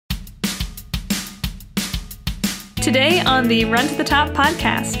Today on the Run to the Top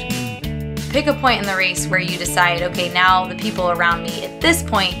podcast. Pick a point in the race where you decide, okay, now the people around me at this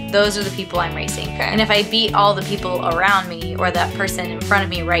point, those are the people I'm racing. Okay. And if I beat all the people around me or that person in front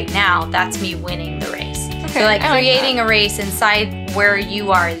of me right now, that's me winning the race. Okay, So like I like creating a race inside where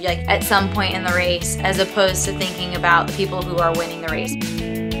you are, like at some point in the race, as opposed to thinking about the people who are winning the race.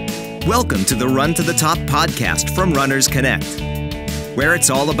 Welcome to the Run to the Top podcast from Runners Connect, where it's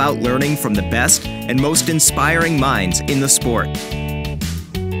all about learning from the best and most inspiring minds in the sport.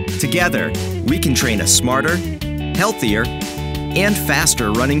 Together, we can train a smarter, healthier, and faster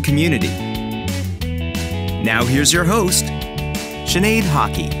running community. Now here's your host, Sinead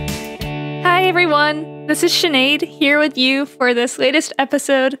Hockey. Hi everyone, this is Sinead here with you for this latest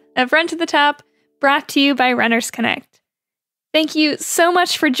episode of Run to the Top, brought to you by Runners Connect. Thank you so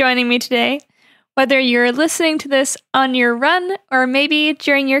much for joining me today. Whether you're listening to this on your run or maybe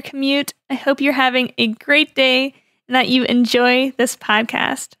during your commute, I hope you're having a great day and that you enjoy this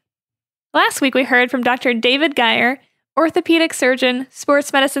podcast. Last week we heard from Dr. David Geyer, orthopedic surgeon,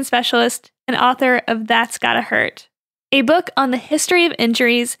 sports medicine specialist, and author of That's Gotta Hurt, a book on the history of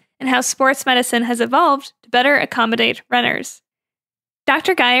injuries and how sports medicine has evolved to better accommodate runners.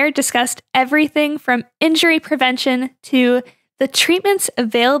 Dr. Geyer discussed everything from injury prevention to the treatments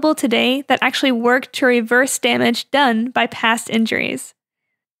available today that actually work to reverse damage done by past injuries.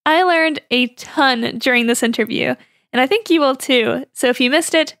 I learned a ton during this interview, and I think you will too, so if you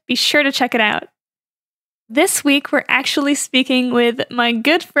missed it, be sure to check it out. This week, we're actually speaking with my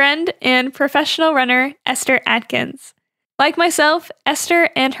good friend and professional runner, Esther Atkins. Like myself, Esther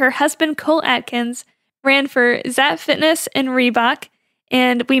and her husband, Cole Atkins, ran for Zap Fitness and Reebok,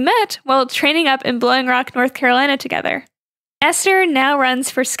 and we met while training up in Blowing Rock, North Carolina together. Esther now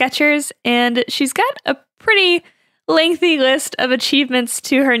runs for Skechers, and she's got a pretty lengthy list of achievements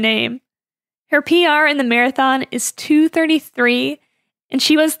to her name. Her PR in the marathon is 2:33, and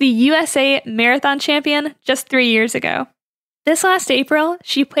she was the USA Marathon Champion just 3 years ago. This last April,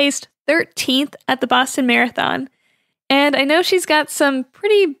 she placed 13th at the Boston Marathon, and I know she's got some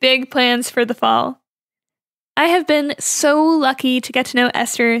pretty big plans for the fall. I have been so lucky to get to know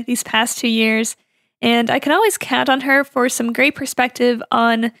Esther these past 2 years, and I can always count on her for some great perspective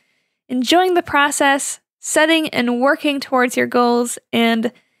on enjoying the process, setting and working towards your goals,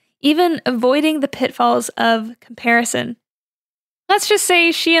 and even avoiding the pitfalls of comparison. Let's just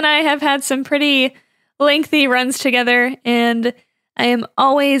say she and I have had some pretty lengthy runs together, and I am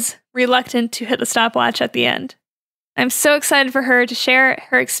always reluctant to hit the stopwatch at the end. I'm so excited for her to share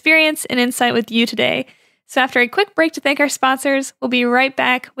her experience and insight with you today. So after a quick break to thank our sponsors, we'll be right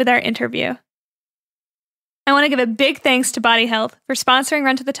back with our interview. I want to give a big thanks to Body Health for sponsoring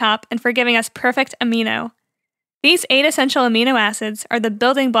Run to the Top and for giving us Perfect Amino. These 8 essential amino acids are the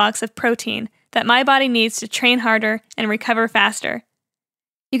building blocks of protein that my body needs to train harder and recover faster.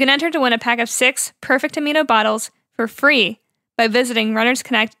 You can enter to win a pack of 6 Perfect Amino bottles for free by visiting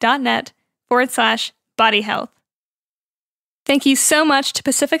runnersconnect.net/bodyhealth. Thank you so much to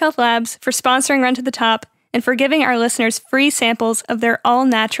Pacific Health Labs for sponsoring Run to the Top and for giving our listeners free samples of their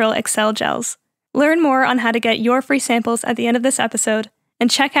all-natural Excel gels. Learn more on how to get your free samples at the end of this episode and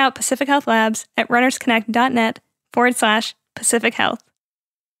check out Pacific Health Labs at runnersconnect.net/Pacific Health.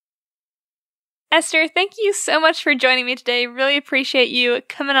 Esther, thank you so much for joining me today. Really appreciate you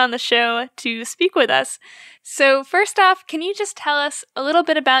coming on the show to speak with us. So first off, can you just tell us a little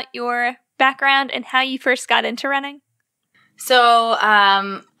bit about your background and how you first got into running? So,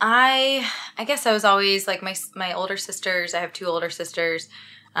 I guess I was always like my older sisters. I have 2 older sisters,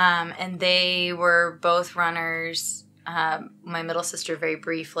 and they were both runners. My middle sister very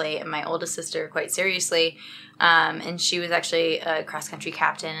briefly, and my oldest sister quite seriously. And she was actually a cross-country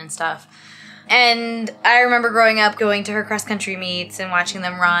captain and stuff. And I remember growing up, going to her cross-country meets and watching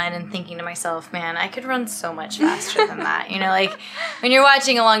them run and thinking to myself, man, I could run so much faster than that. You know, like when you're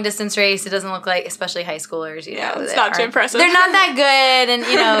watching a long-distance race, it doesn't look like, especially high schoolers, you know. It's not too impressive. They're not that good, and,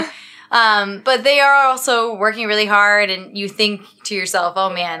 you know, but they are also working really hard, and you think to yourself, oh,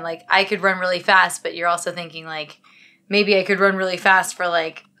 man, like I could run really fast, but you're also thinking, like, maybe I could run really fast for,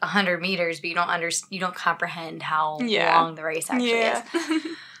 like, 100 meters, but you don't comprehend how long the race actually is.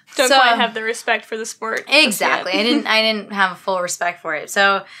 Don't quite have the respect for the sport. Exactly. I didn't have a full respect for it.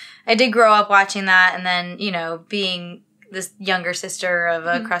 So I did grow up watching that, and then, you know, being this younger sister of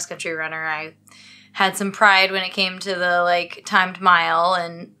a cross-country runner, I had some pride when it came to the, like, timed mile,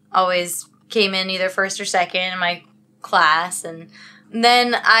 and always came in either first or second in my class. And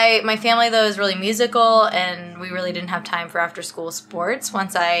then my family, though, is really musical, and we really didn't have time for after-school sports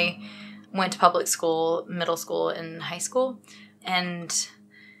once I went to public school, middle school, and high school. And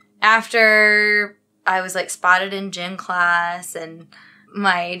after I was, like, spotted in gym class, and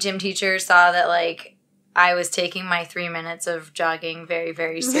my gym teacher saw that, like, I was taking my 3 minutes of jogging very,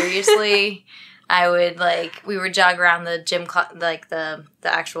 very seriously. We would jog around the gym, the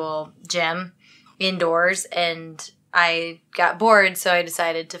actual gym indoors, and I got bored, so I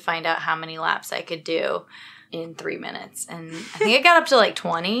decided to find out how many laps I could do in 3 minutes. And I think I got up to, like,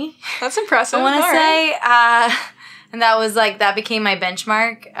 20. That's impressive. I want to say. And that was, like, that became my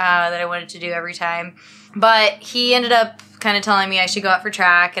benchmark that I wanted to do every time. But he ended up kind of telling me I should go out for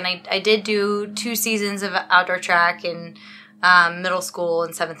track. And I did do 2 seasons of outdoor track in middle school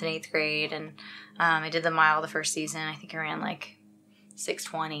in 7th and 8th grade. And I did the mile the first season. I think I ran, like,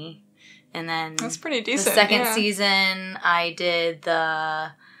 6:20. And then that's pretty decent. The second season, I did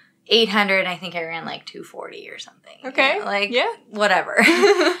the 800. I think I ran, like, 2:40 or something. Okay. You know, whatever.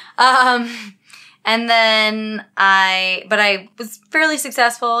 And then I was fairly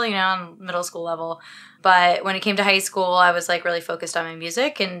successful, you know, on middle school level. But when it came to high school, I was, like, really focused on my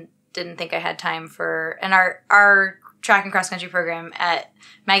music and didn't think I had time for, and our track and cross country program at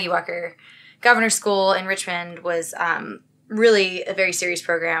Maggie Walker Governor's School in Richmond was really a very serious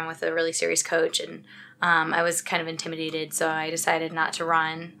program with a really serious coach. And I was kind of intimidated, so I decided not to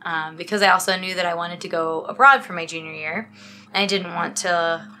run because I also knew that I wanted to go abroad for my junior year. I didn't want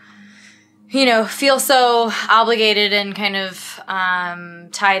to, you know, feel so obligated and kind of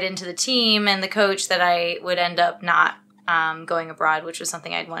tied into the team and the coach that I would end up not going abroad, which was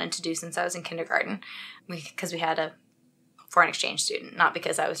something I'd wanted to do since I was in kindergarten, because we had a foreign exchange student, not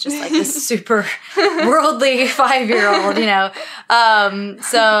because I was just, like, this super worldly 5-year-old, you know.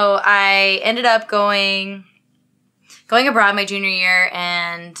 So I ended up going abroad my junior year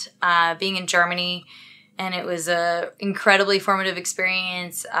and being in Germany. And it was a incredibly formative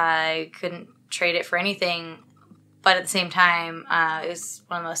experience. I couldn't trade it for anything. But at the same time, it was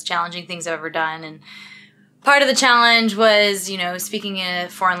one of the most challenging things I've ever done. And part of the challenge was, you know, speaking a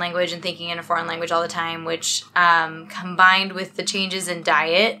foreign language and thinking in a foreign language all the time, which combined with the changes in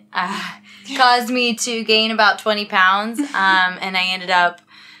diet caused me to gain about 20 pounds. And I ended up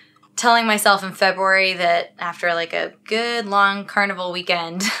telling myself in February that after, like, a good long carnival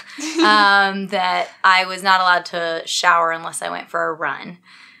weekend that I was not allowed to shower unless I went for a run.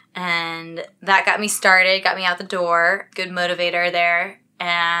 And that got me started, got me out the door, good motivator there.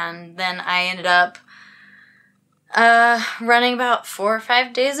 And then I ended up running about 4 or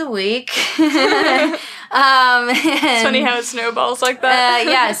 5 days a week. It's funny how it snowballs like that.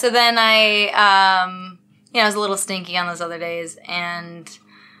 Yeah, so then I was a little stinky on those other days, and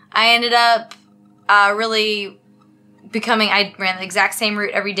I ended up really becoming, I ran the exact same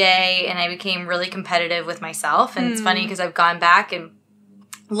route every day, and I became really competitive with myself. And it's funny because I've gone back and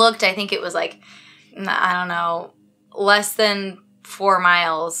looked, I think it was, like, I don't know, less than 4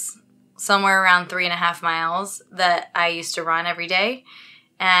 miles, somewhere around 3.5 miles that I used to run every day.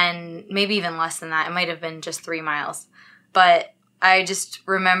 And maybe even less than that. It might have been just 3 miles. But I just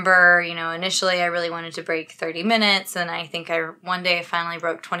remember, you know, initially I really wanted to break 30 minutes, and I think one day I finally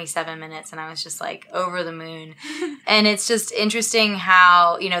broke 27 minutes, and I was just, like, over the moon. And it's just interesting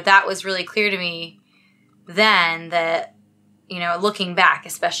how, you know, that was really clear to me then that, you know, looking back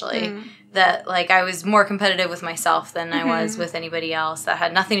especially, that, like, I was more competitive with myself than I was with anybody else. That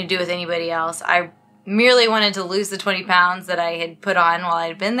had nothing to do with anybody else. I merely wanted to lose the 20 pounds that I had put on while I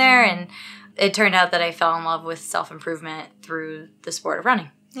had been there, and it turned out that I fell in love with self-improvement through the sport of running.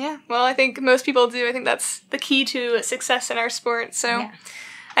 Yeah, well, I think most people do. I think that's the key to success in our sport. So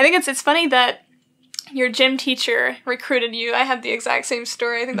I think it's funny that your gym teacher recruited you. I had the exact same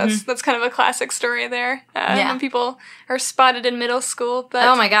story. I think that's kind of a classic story there. When people are spotted in middle school. But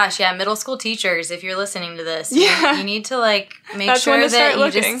oh my gosh, yeah, middle school teachers, if you're listening to this, you need to, like, make sure that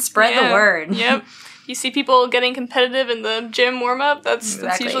you just spread the word. Yep. You see people getting competitive in the gym warm-up, that's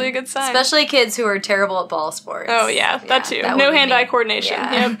usually a good sign. Especially kids who are terrible at ball sports. Oh, yeah, that too. No hand-eye coordination.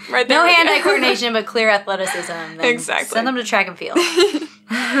 Yeah. Yep, right there. No hand-eye coordination, but clear athleticism. Exactly. Send them to track and field.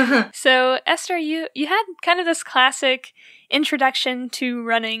 So, Esther, you had kind of this classic introduction to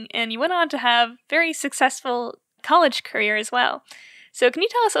running, and you went on to have very successful college career as well. So can you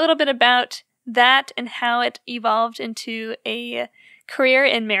tell us a little bit about that and how it evolved into a career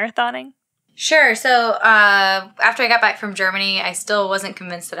in marathoning? Sure. So after I got back from Germany, I still wasn't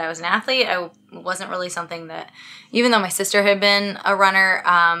convinced that I was an athlete. I wasn't really something that, even though my sister had been a runner,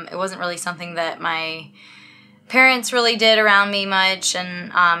 it wasn't really something that my parents really did around me much,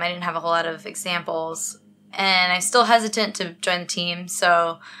 and I didn't have a whole lot of examples. And I was still hesitant to join the team,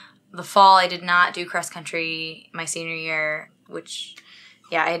 so the fall I did not do cross country my senior year, which,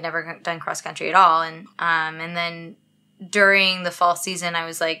 I had never done cross country at all. And then during the fall season, I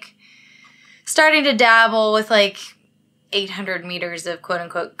was, like, starting to dabble with like 800 meters of quote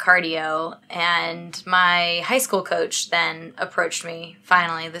unquote cardio. And my high school coach then approached me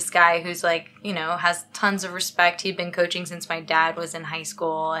finally. This guy who's like, you know, has tons of respect. He'd been coaching since my dad was in high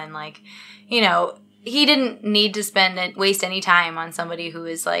school. And like, you know, he didn't need to waste any time on somebody who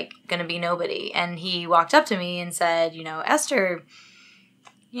is like going to be nobody. And he walked up to me and said, you know, Esther,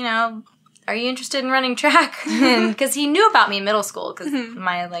 you know, are you interested in running track? Because he knew about me in middle school because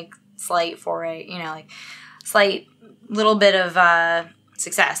my like slight foray, you know, like slight little bit of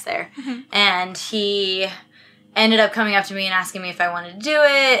success there. And he ended up coming up to me and asking me if I wanted to do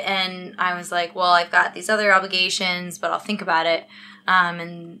it. And I was like, well, I've got these other obligations, but I'll think about it.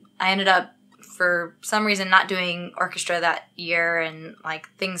 And I ended up, for some reason, not doing orchestra that year, and like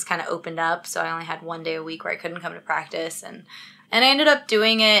things kind of opened up. So I only had one day a week where I couldn't come to practice, and I ended up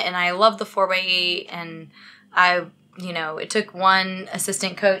doing it, and I loved the 4x8, and you know, it took one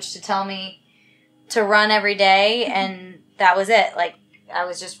assistant coach to tell me to run every day, and that was it. Like, I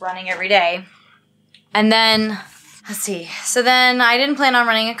was just running every day. And then, let's see. So then I didn't plan on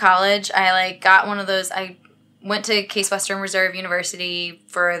running at college. I like got one of those, I went to Case Western Reserve University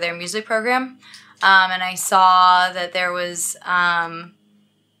for their music program, and I saw that there was,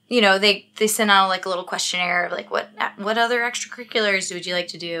 you know, they sent out like a little questionnaire of like, what other extracurriculars would you like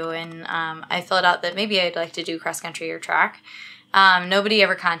to do? And I filled out that maybe I'd like to do cross country or track. Nobody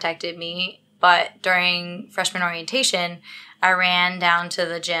ever contacted me, but during freshman orientation, I ran down to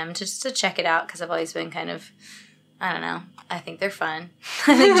the gym just to check it out because I've always been kind of, I don't know, I think they're fun.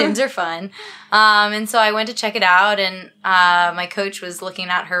 I think gyms are fun. And so I went to check it out, and my coach was looking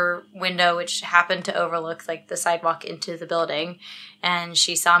out her window, which happened to overlook like the sidewalk into the building. And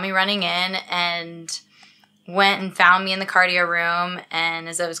she saw me running in and went and found me in the cardio room. And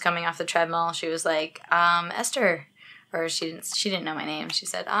as I was coming off the treadmill, she was like, Esther, or she didn't know my name. She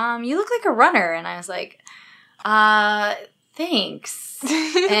said, you look like a runner. And I was like, thanks.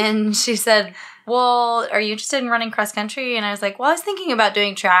 And she said, well, are you interested in running cross country? And I was like, well, I was thinking about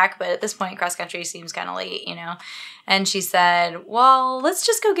doing track, but at this point, cross country seems kind of late, you know? And she said, well, let's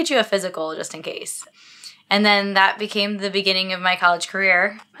just go get you a physical just in case. And then that became the beginning of my college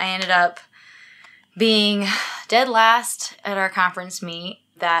career. I ended up being dead last at our conference meet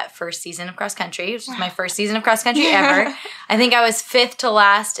that first season of cross country, which was my first season of cross country ever. I think I was 5th to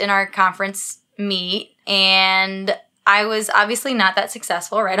last in our conference meet, and I was obviously not that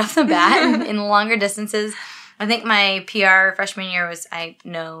successful right off the bat in longer distances. I think my PR freshman year was, I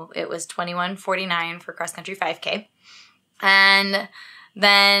know it was 21:49 for cross country 5K. And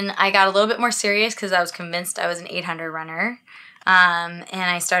then I got a little bit more serious because I was convinced I was an 800 runner. And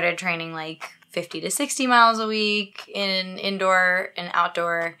I started training like 50 to 60 miles a week in indoor and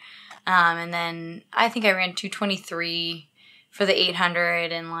outdoor. And then I think I ran 2:23 for the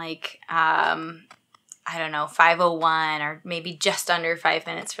 800 and like, I don't know, 5:01 or maybe just under 5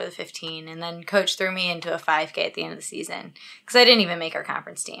 minutes for the 15. And then coach threw me into a 5K at the end of the season because I didn't even make our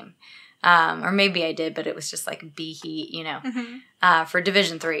conference team. Or maybe I did, but it was just like B heat, you know, for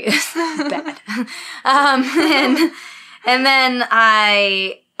Division III. It was bad. And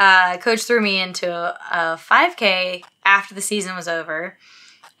then coach threw me into a 5K after the season was over,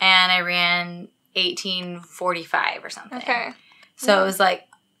 and I ran 18:45 or something. Okay. So it was like,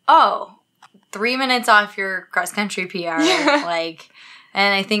 oh, 3 minutes off your cross country PR. Like,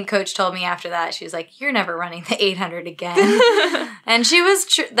 and I think coach told me after that, she was like, you're never running the 800 again. And she was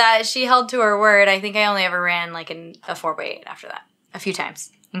she held to her word. I think I only ever ran like a 4x8 after that, a few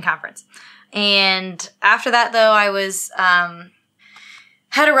times in conference. And after that though, I was,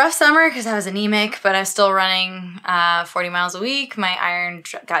 had a rough summer because I was anemic, but I was still running 40 miles a week. My iron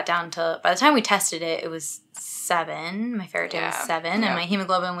got down to, by the time we tested it, it was 7. My ferritin was 7, and my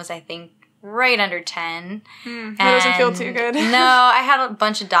hemoglobin was, I think, right under 10. That doesn't feel too good. No, I had a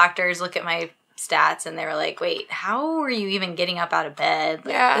bunch of doctors look at my stats, and they were like, wait, how are you even getting up out of bed?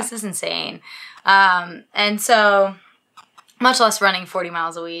 Like, this is insane. And so, much less running 40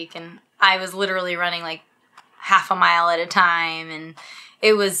 miles a week, and I was literally running like half a mile at a time, and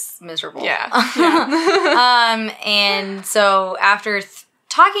it was miserable. And so after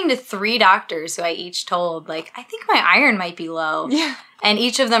talking to 3 doctors who I each told, like, I think my iron might be low. Yeah. And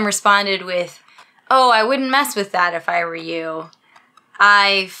each of them responded with, oh, I wouldn't mess with that if I were you.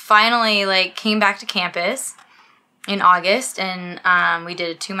 I finally, like, came back to campus in August, and we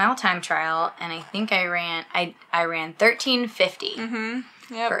did a 2-mile time trial, and I think I ran 13:50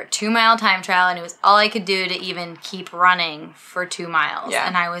 for a 2-mile time trial, and it was all I could do to even keep running for 2 miles.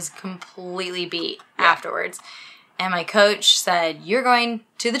 And I was completely beat afterwards. And my coach said, you're going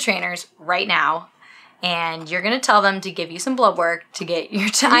to the trainers right now, and you're going to tell them to give you some blood work to get your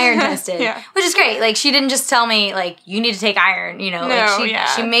iron tested, which is great. Like, she didn't just tell me, like, you need to take iron, you know.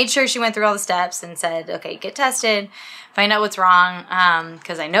 She made sure she went through all the steps and said, okay, get tested, find out what's wrong,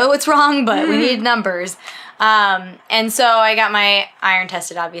 because I know what's wrong, but we need numbers. And so I got my iron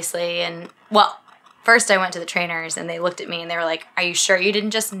tested, obviously, and, well, first I went to the trainers, and they looked at me, and they were like, are you sure you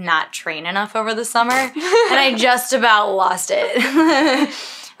didn't just not train enough over the summer? And I just about lost it.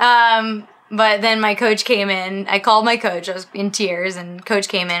 But then my coach came in. I called my coach. I was in tears, and coach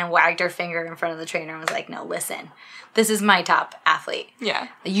came in and wagged her finger in front of the trainer and was like, no, listen, this is my top athlete. Yeah.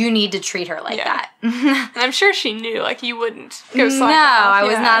 You need to treat her like that. And I'm sure she knew, like, you wouldn't go slack off. I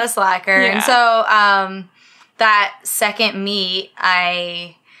was not a slacker. Yeah. And so that second meet,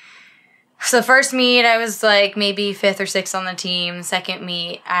 so first meet, I was like maybe 5th or 6th on the team. Second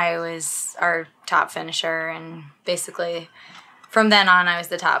meet, I was our top finisher, and basically from then on, I was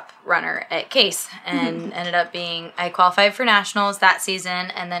the top runner at Case, and ended up being, I qualified for nationals that season,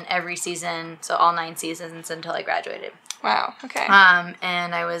 and then every season, so all 9 seasons until I graduated. Wow, okay.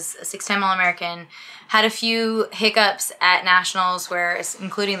 And I was a 6-time All-American. Had a few hiccups at nationals, where,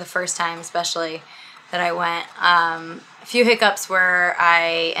 including the first time especially that I went, a few hiccups where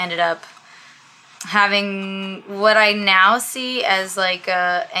I ended up having what I now see as like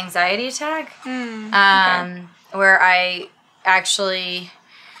a anxiety attack, where I actually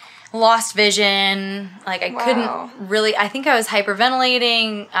lost vision. Like, I couldn't really, I think I was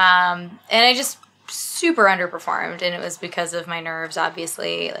hyperventilating, and I just super underperformed, and it was because of my nerves,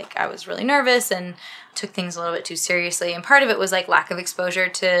 obviously. Like, I was really nervous and took things a little bit too seriously, and part of it was like lack of exposure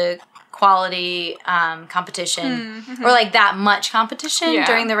to quality competition, or like that much competition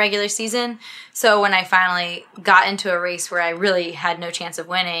during the regular season. So when I finally got into a race where I really had no chance of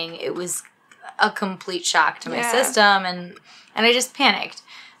winning, it was a complete shock to my system, and I just panicked.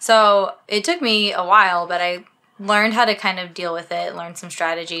 So it took me a while, but I learned how to kind of deal with it, learned some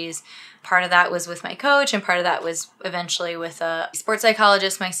strategies. Part of that was with my coach, and part of that was eventually with a sports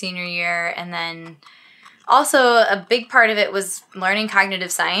psychologist my senior year. And then also a big part of it was learning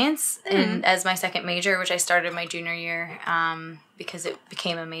cognitive science as my second major, which I started my junior year, because it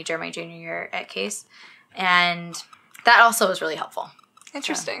became a major my junior year at Case. And that also was really helpful.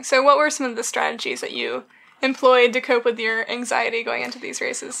 Interesting. So what were some of the strategies that you employed to cope with your anxiety going into these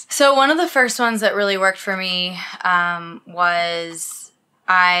races? So one of the first ones that really worked for me was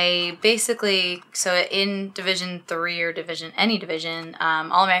I basically, so in Division 3 or any division,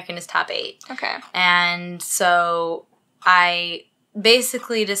 All-American is top 8. Okay. And so I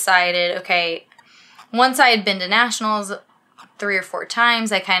basically decided, okay, once I had been to nationals 3 or 4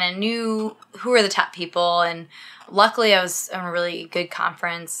 times, I kind of knew who were the top people, and luckily I was in a really good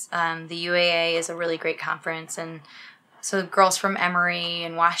conference. The UAA is a really great conference, and so girls from Emory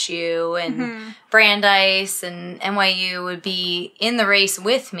and WashU and Brandeis and NYU would be in the race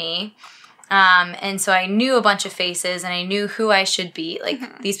with me. And so I knew a bunch of faces, and I knew who I should beat.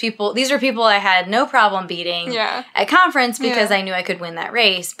 Like, these were people I had no problem beating at conference, because I knew I could win that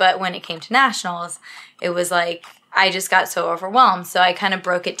race. But when it came to nationals, it was like, I just got so overwhelmed. So I kind of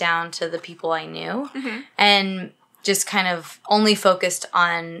broke it down to the people I knew, and just kind of only focused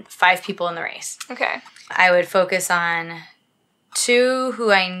on 5 people in the race. Okay. I would focus on 2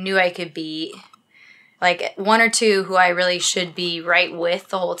 who I knew I could beat, like 1 or 2 who I really should be right with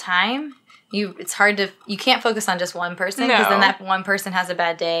the whole time. You can't focus on just one person, because then that one person has a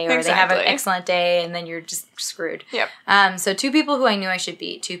bad day, or they have an excellent day, and then you're just screwed. Yep. So 2 people who I knew I should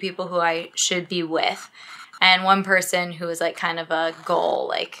beat, 2 people who I should be with, and 1 person who was like kind of a goal.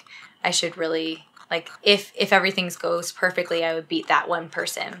 Like, I should really, like, if everything goes perfectly, I would beat that 1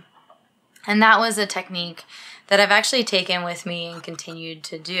 person. And that was a technique that I've actually taken with me and continued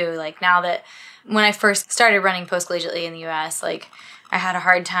to do. Like, now that, when I first started running postcollegiately in the U.S., like, I had a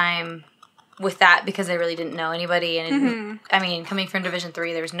hard time with that because I really didn't know anybody. And I mean, coming from Division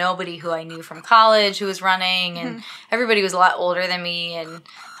 3, there was nobody who I knew from college who was running, and everybody was a lot older than me and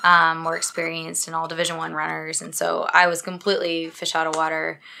more experienced, and all Division 1 runners. And so I was completely fish out of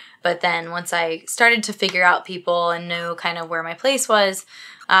water. But then once I started to figure out people and knew kind of where my place was,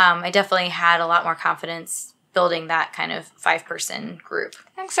 I definitely had a lot more confidence building that kind of 5-person group.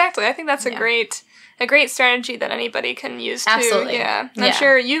 Exactly. I think that's a great strategy that anybody can use too. Absolutely. Yeah. And I'm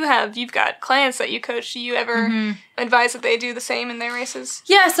sure you've got clients that you coach. Do you ever advise that they do the same in their races?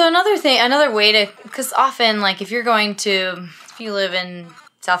 Yeah. So another way to, because often, like, if you live in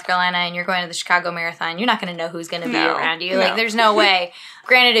South Carolina and you're going to the Chicago Marathon, you're not going to know who's going to be around you. Like, there's no way.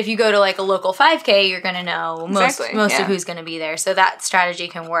 Granted, if you go to like a local 5K, you're going to know most of who's going to be there. So that strategy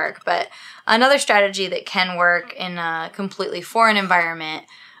can work. But another strategy that can work in a completely foreign environment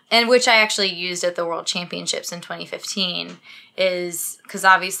and which I actually used at the World Championships in 2015, is because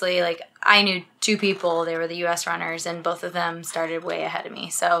obviously, like, I knew two people, they were the U.S. runners, and both of them started way ahead of me.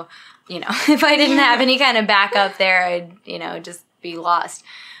 So, you know, if I didn't have any kind of backup there, I'd, you know, just be lost.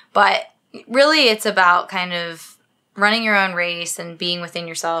 But really, it's about kind of running your own race and being within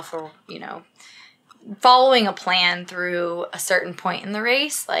yourself, or, you know, following a plan through a certain point in the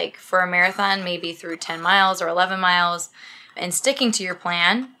race, like for a marathon, maybe through 10 miles or 11 miles, and sticking to your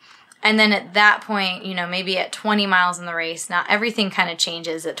plan. And then at that point, you know, maybe at 20 miles in the race, now everything kind of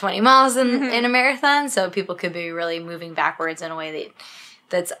changes at 20 miles in a marathon. So people could be really moving backwards in a way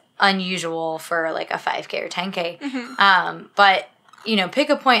that's unusual for like a 5K or 10K. But, you know,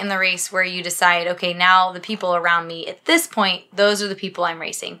 pick a point in the race where you decide, okay, now the people around me at this point, those are the people I'm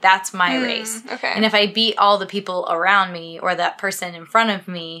racing. That's my race. Okay. And if I beat all the people around me, or that person in front of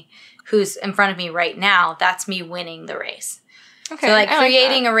me who's in front of me right now, that's me winning the race. Okay. So, like,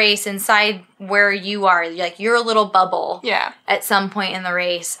 creating a race inside where you are, like, you're a little bubble at some point in the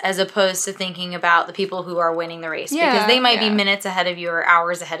race, as opposed to thinking about the people who are winning the race. Because they might be minutes ahead of you or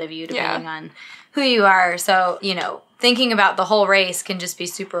hours ahead of you, depending on who you are. So, you know, thinking about the whole race can just be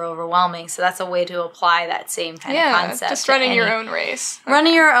super overwhelming. So that's a way to apply that same kind of concept. Just running your own race.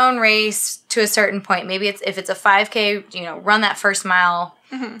 Running your own race to a certain point. Maybe if it's a 5K, you know, run that first mile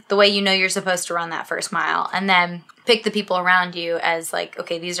the way you know you're supposed to run that first mile. And then pick the people around you as, like,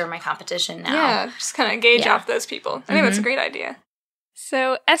 okay, these are my competition now. Yeah, just kind of gauge off those people. I think that's a great idea.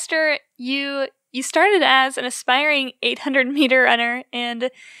 So, Esther, you started as an aspiring 800-meter runner,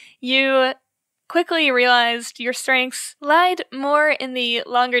 and you quickly realized your strengths lied more in the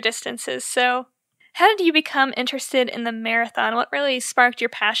longer distances. So, how did you become interested in the marathon? What really sparked your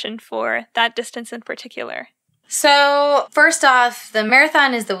passion for that distance in particular? So, first off, the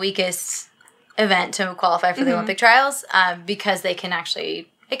marathon is the weakest event to qualify for the Olympic trials, because they can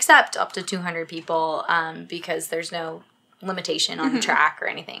actually accept up to 200 people, because there's no limitation on the track or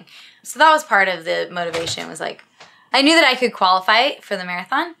anything. So that was part of the motivation, was like, I knew that I could qualify for the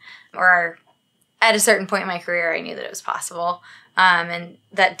marathon, or at a certain point in my career, I knew that it was possible. And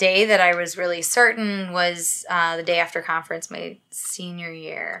that day that I was really certain was the day after conference, my senior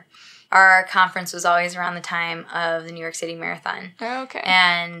year. Our conference was always around the time of the New York City Marathon. Oh, okay.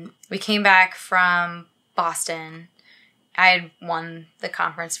 And we came back from Boston. I had won the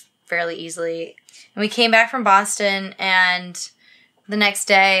conference fairly easily. And we came back from Boston, and the next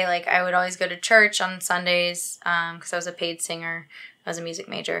day, like, I would always go to church on Sundays, because I was a paid singer. I was a music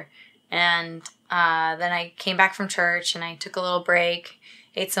major. And then I came back from church, and I took a little break,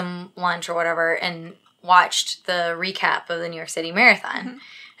 ate some lunch or whatever, and watched the recap of the New York City Marathon.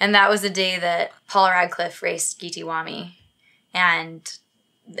 And that was the day that Paula Radcliffe raced Giti Wami. And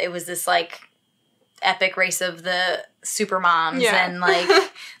it was this, like, epic race of the super moms. And, like,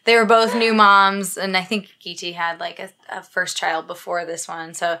 they were both new moms. And I think Giti had, like, a first child before this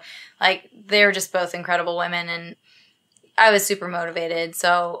one. So, like, they were just both incredible women. And I was super motivated.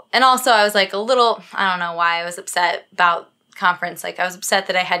 So, and also I was, like, a little, I don't know why I was upset about conference. Like, I was upset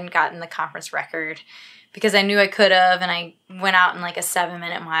that I hadn't gotten the conference record, because I knew I could have, and I went out in, like, a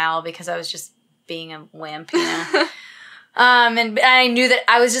 7-minute mile because I was just being a wimp, you know. And I knew that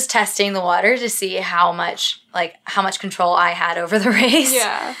I was just testing the water to see how much control I had over the race.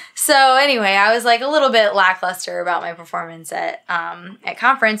 Yeah. So anyway, I was, like, a little bit lackluster about my performance at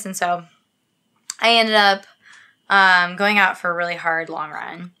conference, and so I ended up going out for a really hard long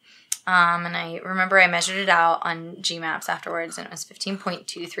run. And I remember I measured it out on GMAPS afterwards, and it was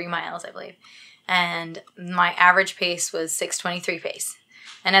 15.23 miles, I believe. And my average pace was 6:23 pace.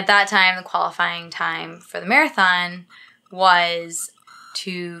 And at that time, the qualifying time for the marathon was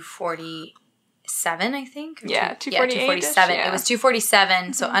 2:47, I think. Yeah, 2:48. 2:47. Yeah. It was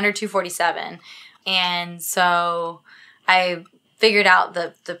 2:47, so under 2:47. And so I figured out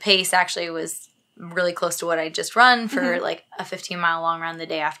the pace actually was really close to what I just run for like a 15-mile long run the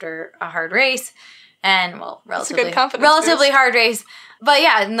day after a hard race. And, well, relatively hard race. But,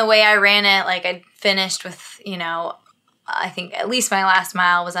 yeah, and the way I ran it, like, I finished with, you know, I think at least my last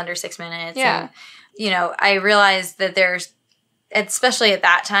mile was under 6 minutes. Yeah. And, you know, I realized that there's, especially at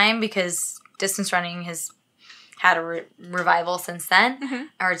that time, because distance running has had a revival since then,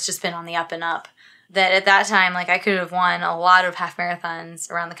 or it's just been on the up and up, that at that time, like, I could have won a lot of half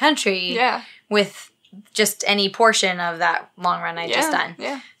marathons around the country with just any portion of that long run I just done.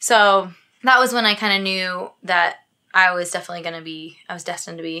 Yeah. So that was when I kind of knew that I was definitely I was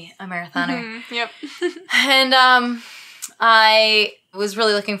destined to be a marathoner. Yep. And I was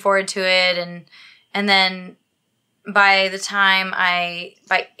really looking forward to it. And then by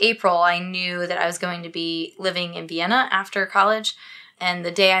April, I knew that I was going to be living in Vienna after college. And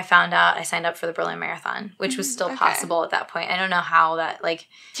the day I found out, I signed up for the Berlin Marathon, which was still possible at that point. I don't know how that, like,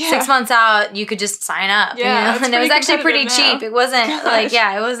 6 months out, you could just sign up. Yeah, and it was actually pretty cheap. It wasn't, like,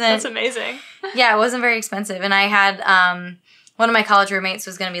 it wasn't. That's amazing. Yeah, it wasn't very expensive. And I had, one of my college roommates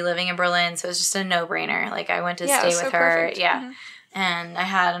was going to be living in Berlin, so it was just a no-brainer. Like, I went to stay with her. Perfect. Yeah. And I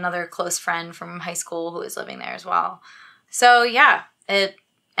had another close friend from high school who was living there as well. So, yeah, it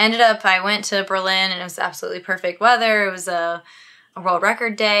ended up, I went to Berlin, and it was absolutely perfect weather. It was a world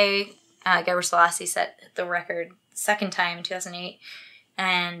record day. Gebre Selassie set the record second time in 2008.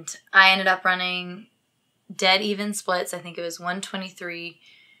 And I ended up running dead even splits. I think it was 1:23:03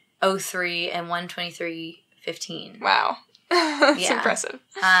 and 1:23:15. Wow. That's impressive.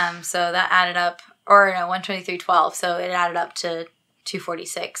 So that added up, or no, 1:23:12. So it added up to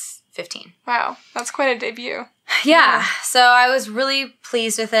 2:46:15. Wow. That's quite a debut. Yeah. So I was really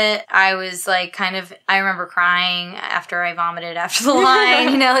pleased with it. I was like I remember crying after I vomited after the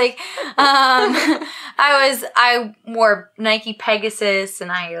line, I wore Nike Pegasus, and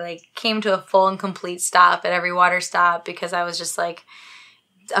I like came to a full and complete stop at every water stop because I was just like,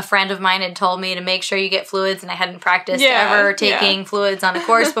 a friend of mine had told me to make sure you get fluids, and I hadn't practiced ever taking fluids on a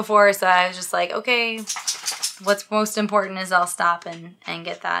course before. So I was just like, okay, what's most important is I'll stop and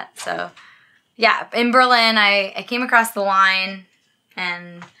get that. So yeah, in Berlin, I came across the line,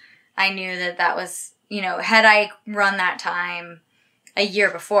 and I knew that was, had I run that time a year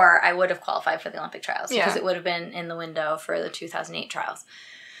before, I would have qualified for the Olympic trials because it would have been in the window for the 2008 trials.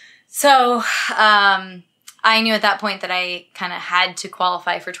 So I knew at that point that I kind of had to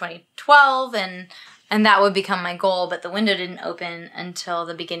qualify for 2012, and that would become my goal, but the window didn't open until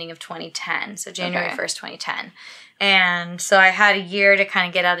the beginning of 2010, so January 1st, 2010. And so I had a year to kind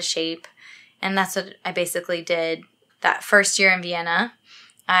of get out of shape. And that's what I basically did that first year in Vienna.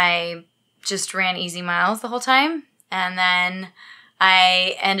 I just ran easy miles the whole time. And then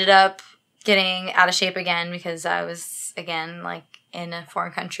I ended up getting out of shape again because I was, again, like in a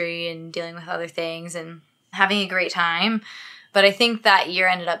foreign country and dealing with other things and having a great time. But I think that year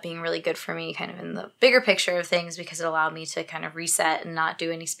ended up being really good for me kind of in the bigger picture of things because it allowed me to kind of reset and not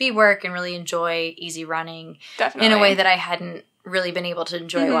do any speed work and really enjoy easy running in a way that I hadn't really been able to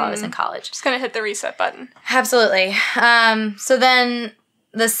enjoy while I was in college. Just kind of hit the reset button. Absolutely. So then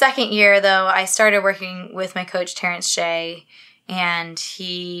the second year, though, I started working with my coach, Terrence Shea, and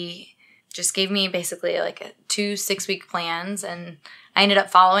he just gave me basically like 2 6-week plans, and I ended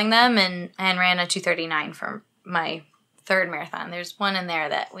up following them and ran a 2:39 for my third marathon. There's one in there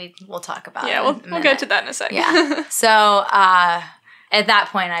that we'll talk about. Yeah, we'll get to that in a second. Yeah. So at that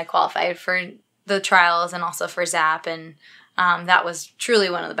point, I qualified for the trials and also for ZAP, and that was truly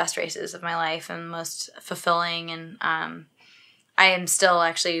one of the best races of my life and most fulfilling. And I am still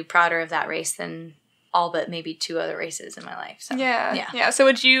actually prouder of that race than all but maybe 2 other races in my life. So, yeah. So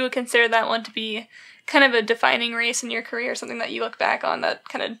would you consider that one to be kind of a defining race in your career, something that you look back on that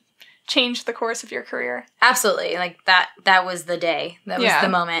kind of changed the course of your career? Absolutely. Like that was the day. That was the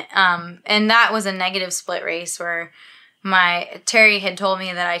moment. And that was a negative split race where Terry had told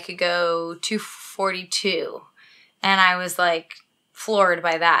me that I could go 2:42. And I was like floored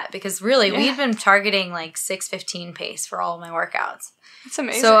by that because really we've been targeting like 6:15 pace for all of my workouts. That's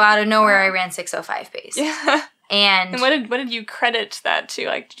amazing. So out of nowhere, I ran 6:05 pace. Yeah. And what did you credit that to?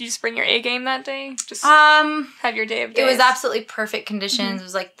 Like, did you just bring your A game that day? Just have your day of days? It was absolutely perfect conditions. It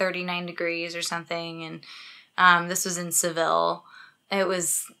was like 39 degrees or something. And this was in Seville. It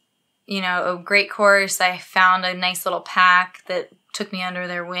was, a great course. I found a nice little pack that took me under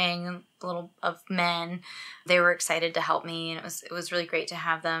their wing, of men. They were excited to help me, and it was really great to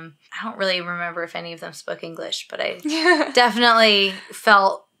have them. I don't really remember if any of them spoke English, but I definitely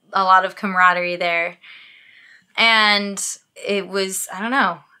felt a lot of camaraderie there. And it was, I don't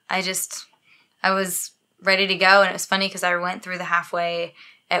know, I was ready to go, and it was funny because I went through the halfway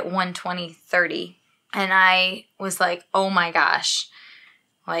at 1:20:30, and I was like, oh my gosh,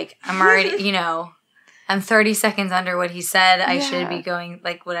 like I'm already, I'm 30 seconds under what he said I should be going,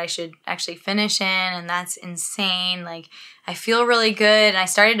 like what I should actually finish in, and that's insane. Like, I feel really good, and I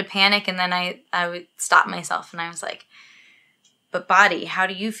started to panic, and then I would stop myself, and I was like, but body, how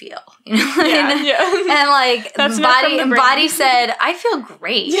do you feel? And like, body said, I feel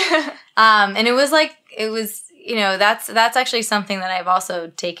great. Yeah. And it was that's actually something that I've also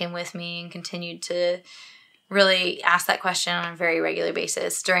taken with me and continued to really ask that question on a very regular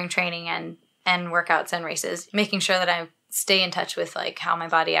basis during training and workouts and races, making sure that I stay in touch with like how my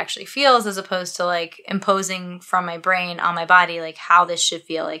body actually feels as opposed to like imposing from my brain on my body like how this should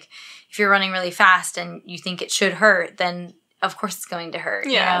feel. Like if you're running really fast and you think it should hurt, then of course it's going to hurt,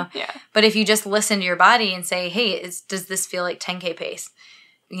 Yeah. you know? But if you just listen to your body and say, hey, does this feel like 10K pace?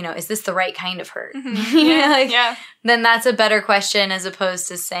 You know, is this the right kind of hurt? Then that's a better question as opposed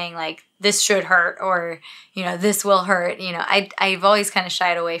to saying like, this should hurt or, you know, this will hurt. You know, I've always kind of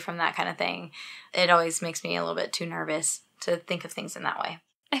shied away from that kind of thing. It always makes me a little bit too nervous to think of things in that way.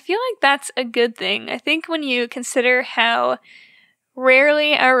 I feel like that's a good thing. I think when you consider how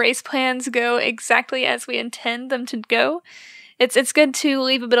rarely our race plans go exactly as we intend them to go, it's good to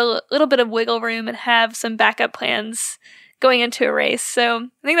leave a little bit of wiggle room and have some backup plans going into a race. So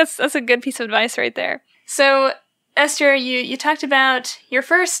I think that's a good piece of advice right there. So Esther, you talked about your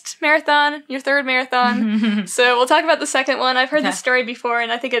first marathon, your third marathon. So we'll talk about the second one. I've heard this story before,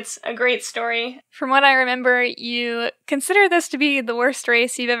 and I think it's a great story. From what I remember, you consider this to be the worst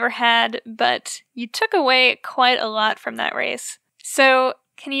race you've ever had, but you took away quite a lot from that race. So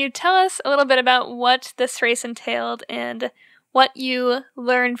can you tell us a little bit about what this race entailed and what you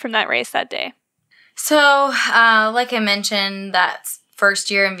learned from that race that day? So, like I mentioned, that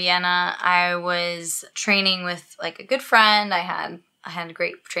first year in Vienna, I was training with like a good friend. I had a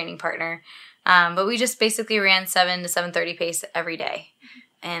great training partner, but we just basically ran 7 to 7:30 pace every day,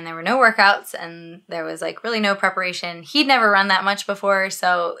 and there were no workouts, and there was like really no preparation. He'd never run that much before,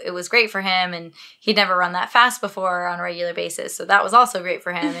 so it was great for him, and he'd never run that fast before on a regular basis, so that was also great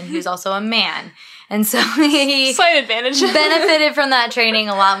for him. And he was also a man, and so he slight advantage benefited from that training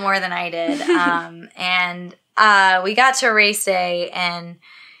a lot more than I did. And we got to race day, and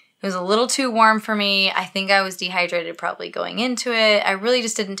it was a little too warm for me. I think I was dehydrated probably going into it. I really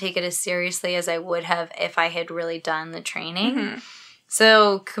just didn't take it as seriously as I would have if I had really done the training.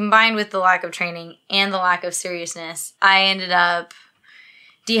 So combined with the lack of training and the lack of seriousness, I ended up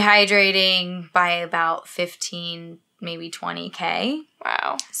dehydrating by about 15, maybe 20K.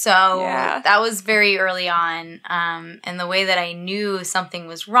 Wow. So that was very early on. And the way that I knew something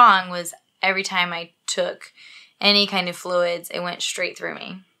was wrong was every time I took any kind of fluids, it went straight through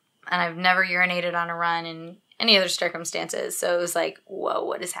me. And I've never urinated on a run in any other circumstances. So it was like, whoa,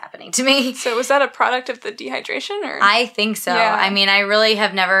 what is happening to me? So was that a product of the dehydration? Or? I think so. Yeah. I mean, I really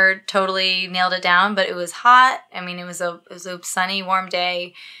have never totally nailed it down, but it was hot. I mean, it was a sunny, warm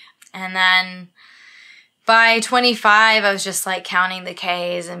day. And then by 25, I was just like counting the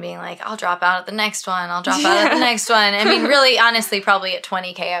Ks and being like, I'll drop out at the next one. I'll drop out at the next one. I mean, really, honestly, probably at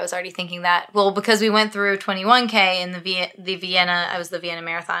 20K, I was already thinking that. Well, because we went through 21K in the Vienna, I was the Vienna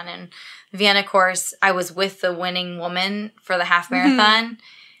Marathon. And Vienna course, I was with the winning woman for the half marathon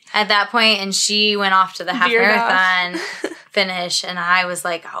at that point, and she went off to the half marathon finish, and I was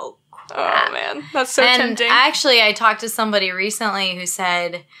like, oh, crap. Oh, man. That's so tempting. And actually, I talked to somebody recently who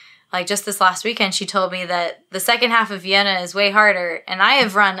said, like, just this last weekend, she told me that the second half of Vienna is way harder. And I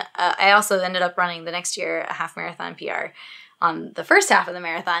have run, I also ended up running the next year a half marathon PR on the first half of the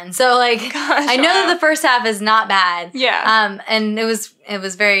marathon. So, like, I know that the first half is not bad. Yeah. And it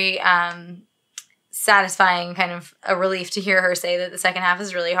was very satisfying, kind of a relief to hear her say that the second half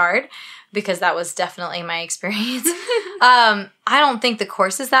is really hard, because that was definitely my experience. I don't think the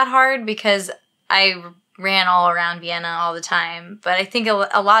course is that hard because I ran all around Vienna all the time, but I think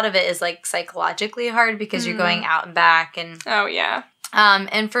a lot of it is like psychologically hard because you're going out and back, and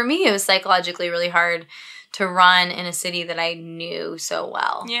and for me it was psychologically really hard to run in a city that I knew so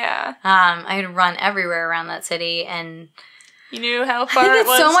well. Yeah. I had run everywhere around that city, and you knew how far I think it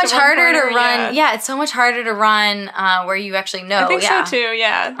was. It's so much harder to run. Yeah. Yeah, it's so much harder to run where you actually know. I think so too.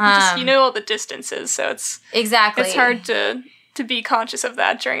 Yeah, you know all the distances, so it's hard to be conscious of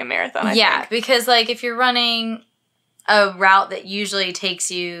that during a marathon. I think. Because like if you're running a route that usually takes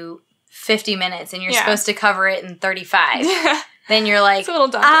you 50 minutes and you're supposed to cover it in 35, then you're like, it's a little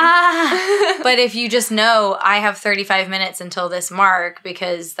daunting. But if you just know I have 35 minutes until this mark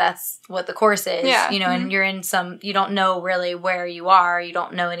because that's what the course is, you know, and you're in you don't know really where you are, you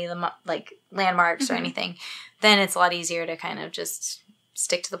don't know any of the like landmarks or anything, then it's a lot easier to kind of just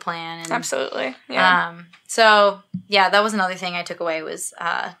stick to the plan. And, absolutely. Yeah. So yeah, that was another thing I took away was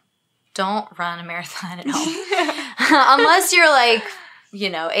don't run a marathon at home unless you're like, you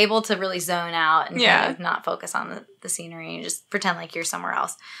know, able to really zone out and kind of not focus on the scenery and just pretend like you're somewhere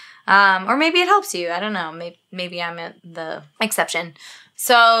else. Or maybe it helps you. I don't know. Maybe I'm the exception.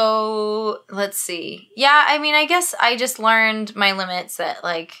 So let's see. Yeah, I mean, I guess I just learned my limits that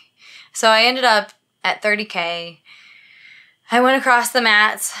like, so I ended up at 30K. I went across the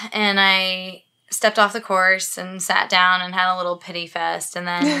mats and I stepped off the course and sat down and had a little pity fest, and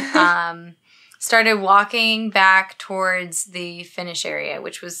then started walking back towards the finish area,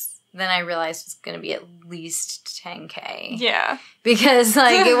 which was, then I realized was going to be at least 10K. Yeah. Because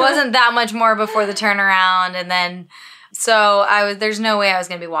like it wasn't that much more before the turnaround, and then So there's no way I was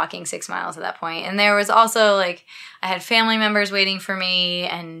going to be walking 6 miles at that point. And there was also like, I had family members waiting for me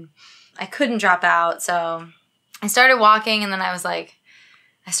and I couldn't drop out. So I started walking and then I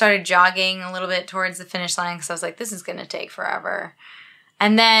started jogging a little bit towards the finish line because I was like, this is going to take forever.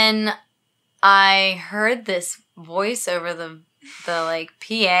 And then I heard this voice over the like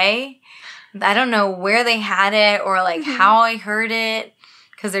PA. I don't know where they had it or like how I heard it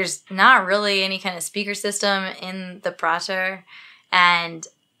because there's not really any kind of speaker system in the Prater. And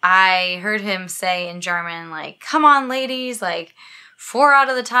I heard him say in German, like, come on, ladies, like 4 out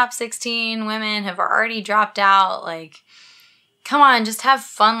of the top 16 women have already dropped out. Like, come on, just have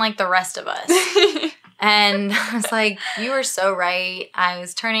fun like the rest of us. And I was like, you were so right. I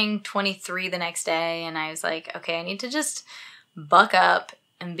was turning 23 the next day, and I was like, okay, I need to just buck up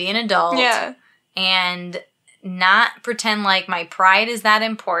and be an adult. Yeah. And not pretend like my pride is that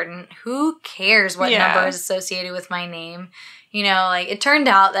important. Who cares what number is associated with my name? You know, like it turned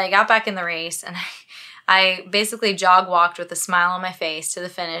out that I got back in the race, and I basically jog walked with a smile on my face to the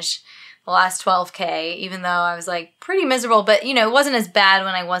finish. The last 12K, even though I was like pretty miserable, but you know, it wasn't as bad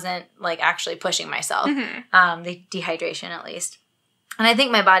when I wasn't like actually pushing myself. The dehydration at least. And I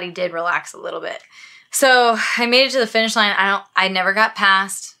think my body did relax a little bit. So I made it to the finish line. I never got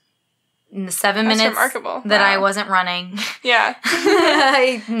past in the 7 minutes remarkable. That I wasn't running. Yeah.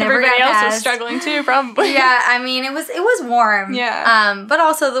 I never Everybody got else past. was struggling too, probably. Yeah, I mean, it was warm. Yeah. But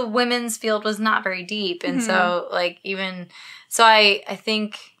also the women's field was not very deep. And so like I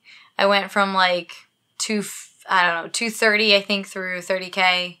think I went from like 230, I think, through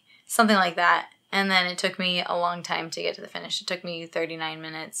 30K, something like that. And then it took me a long time to get to the finish. It took me 39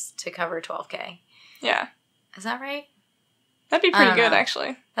 minutes to cover 12K. Yeah. Is that right? That'd be pretty good,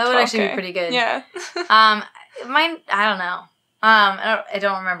 actually. That would actually be pretty good. Yeah. I don't know. I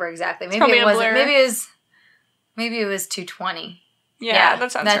don't remember exactly. Maybe it wasn't. Maybe it was 220. Yeah,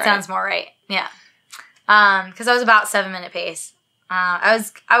 that sounds right. That sounds more right. Yeah. Because I was about 7-minute pace. I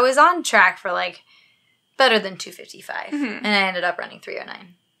was on track for like better than 255, and I ended up running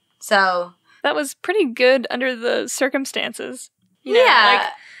 309. So that was pretty good under the circumstances. You know, yeah,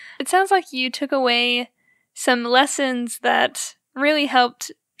 like, it sounds like you took away some lessons that really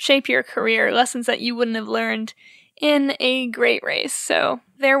helped shape your career, lessons that you wouldn't have learned in a great race. So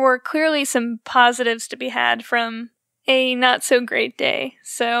there were clearly some positives to be had from a not so great day.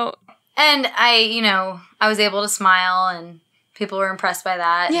 So, and I was able to smile and people were impressed by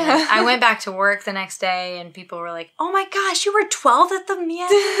that. Yeah. And I went back to work the next day and people were like, oh my gosh, you were 12th at the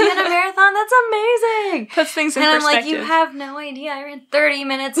Vienna Marathon? That's amazing. Puts things in perspective. And I'm like, you have no idea. I ran 30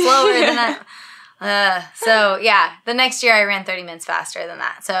 minutes slower than that. So, yeah, the next year I ran 30 minutes faster than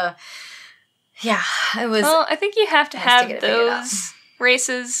that. So, yeah, it was. Well, I think you have to have those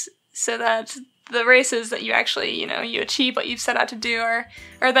races so that the races that you actually, you achieve what you've set out to do are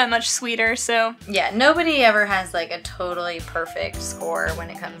that much sweeter. So yeah, nobody ever has like a totally perfect score when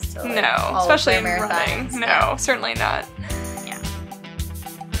it comes to especially in marathons. Running. No, certainly not. Yeah.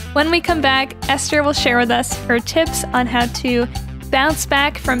 When we come back, Esther will share with us her tips on how to bounce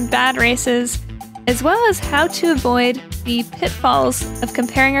back from bad races, as well as how to avoid the pitfalls of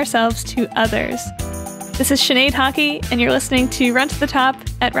comparing ourselves to others. This is Sinead Hockey, and you're listening to Run to the Top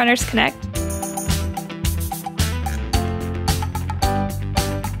at Runners Connect.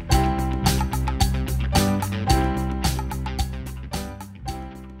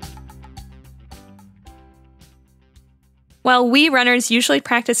 While we runners usually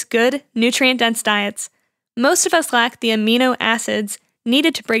practice good, nutrient-dense diets, most of us lack the amino acids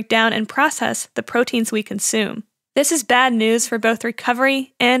needed to break down and process the proteins we consume. This is bad news for both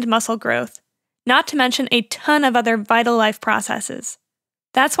recovery and muscle growth, not to mention a ton of other vital life processes.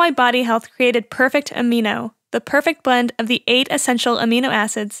 That's why Body Health created Perfect Amino, the perfect blend of the 8 essential amino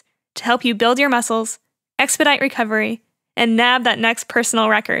acids to help you build your muscles, expedite recovery, and nab that next personal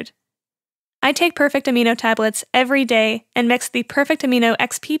record. I take Perfect Amino tablets every day and mix the Perfect Amino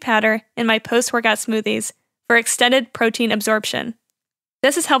XP powder in my post-workout smoothies for extended protein absorption.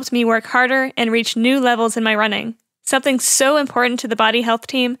 This has helped me work harder and reach new levels in my running, something so important to the Body Health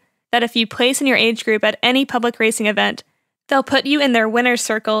team that if you place in your age group at any public racing event, they'll put you in their winner's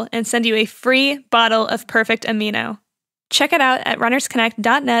circle and send you a free bottle of Perfect Amino. Check it out at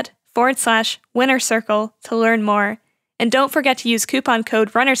runnersconnect.net/winner's circle to learn more. And don't forget to use coupon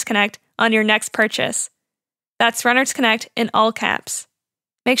code RunnersConnect on your next purchase. That's Runners Connect in all caps.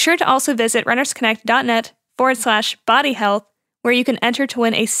 Make sure to also visit runnersconnect.net/bodyhealth, where you can enter to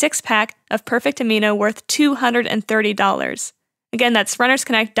win a 6-pack of Perfect Amino worth $230. Again, that's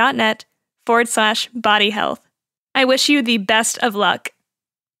runnersconnect.net/bodyhealth. I wish you the best of luck.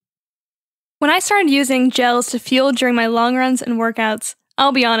 When I started using gels to fuel during my long runs and workouts,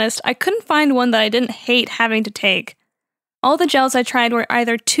 I'll be honest, I couldn't find one that I didn't hate having to take. All the gels I tried were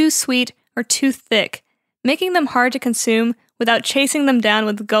either too sweet or too thick, making them hard to consume without chasing them down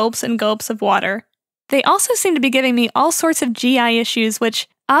with gulps and gulps of water. They also seemed to be giving me all sorts of GI issues, which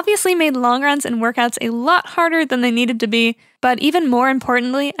obviously made long runs and workouts a lot harder than they needed to be, but even more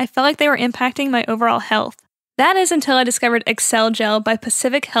importantly, I felt like they were impacting my overall health. That is until I discovered Excel Gel by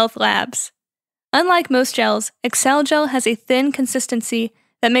Pacific Health Labs. Unlike most gels, Excel Gel has a thin consistency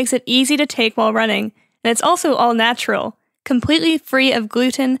that makes it easy to take while running, and it's also all natural, completely free of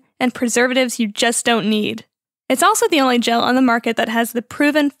gluten and preservatives you just don't need. It's also the only gel on the market that has the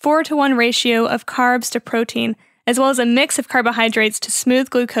proven 4-to-1 ratio of carbs to protein, as well as a mix of carbohydrates to smooth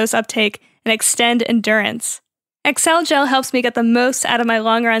glucose uptake and extend endurance. Excel Gel helps me get the most out of my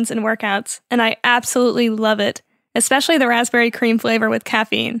long runs and workouts, and I absolutely love it, especially the raspberry cream flavor with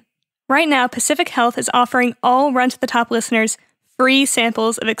caffeine. Right now, Pacific Health is offering all Run to the Top listeners free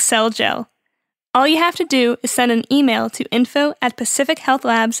samples of Excel Gel. All you have to do is send an email to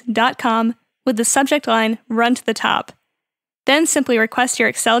info@pacifichealthlabs.com with the subject line Run to the Top. Then simply request your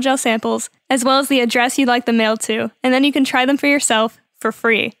Excel Gel samples, as well as the address you'd like them mailed to, and then you can try them for yourself for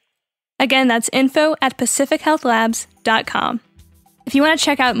free. Again, that's info@pacifichealthlabs.com. If you want to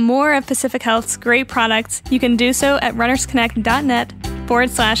check out more of Pacific Health's great products, you can do so at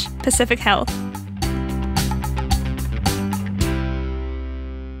runnersconnect.net/Pacific Health.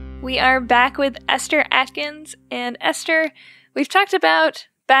 We are back with Esther Atkins, and Esther, we've talked about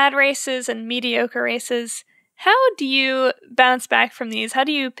bad races and mediocre races. How do you bounce back from these? How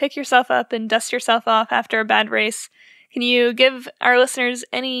do you pick yourself up and dust yourself off after a bad race? Can you give our listeners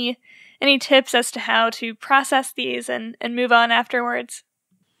any tips as to how to process these and move on afterwards?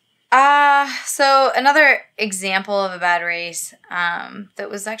 So another example of a bad race that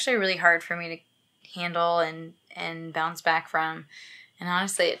was actually really hard for me to handle and bounce back from, and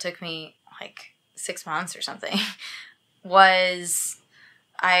honestly it took me like 6 months or something, was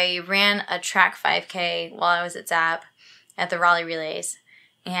I ran a track 5K while I was at ZAP at the Raleigh Relays,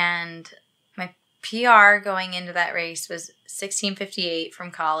 and my PR going into that race was 16:58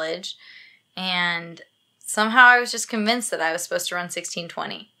 from college, and somehow I was just convinced that I was supposed to run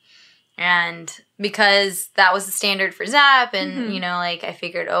 16:20. And because that was the standard for ZAP, and, like, I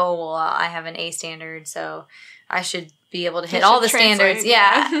figured, oh, well, I have an A standard, so I should be able to hit all the standards.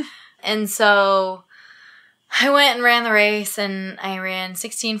 Yeah. And so I went and ran the race, and I ran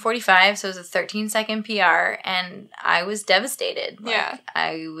 16:45, so it was a 13-second PR, and I was devastated.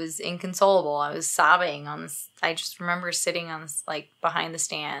 I was inconsolable. I was sobbing on this. I just remember sitting on this, behind the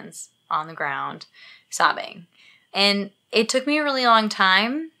stands on the ground, sobbing. And it took me a really long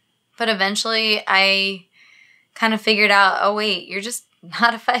time, but eventually I kind of figured out, oh, wait, you're just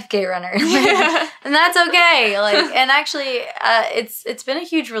not a 5K runner. And that's okay. And actually, it's been a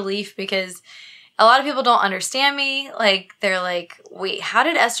huge relief because a lot of people don't understand me. They're like, wait, how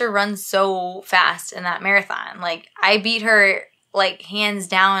did Esther run so fast in that marathon? I beat her, hands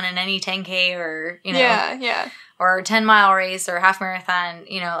down in any 10K or, or a 10-mile race or half marathon,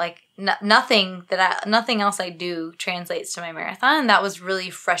 nothing else I do translates to my marathon. And that was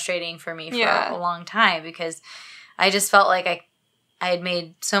really frustrating for me for a long time because I just felt like I had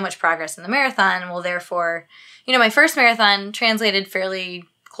made so much progress in the marathon. Well, therefore, my first marathon translated fairly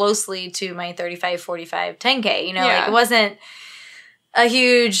closely to my 35-45 10K. It wasn't a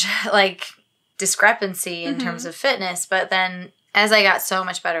huge discrepancy in terms of fitness, but then as I got so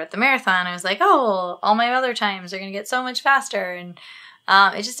much better at the marathon, I was like, oh, all my other times are going to get so much faster. And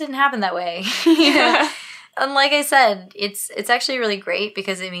it just didn't happen that way. And like I said, it's actually really great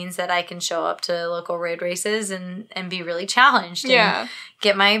because it means that I can show up to local road races and be really challenged and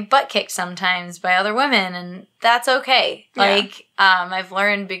get my butt kicked sometimes by other women. And that's okay. I've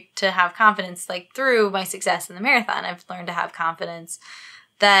learned to have confidence, through my success in the marathon. I've learned to have confidence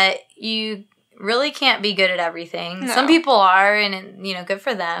that you really can't be good at everything. No. Some people are, and good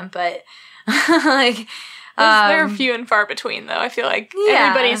for them, but they're few and far between, though. I feel like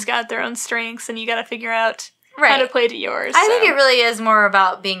everybody's got their own strengths, and you got to figure out how to play to yours. I think it really is more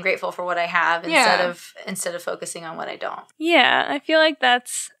about being grateful for what I have instead of focusing on what I don't. Yeah, I feel like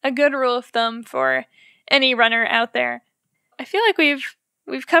that's a good rule of thumb for any runner out there. I feel like we've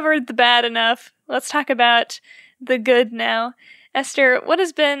covered the bad enough. Let's talk about the good now. Esther, what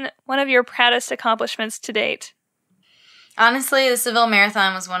has been one of your proudest accomplishments to date? Honestly, the Seville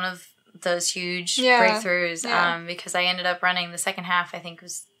Marathon was one of those huge breakthroughs because I ended up running the second half, I think it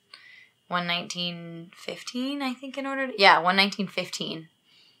was 1:19:15, 1:19:15.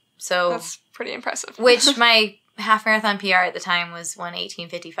 So that's pretty impressive. Which my half marathon PR at the time was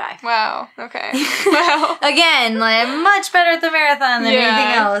 1:18:55. Wow. Okay. Wow. Again, like much better at the marathon than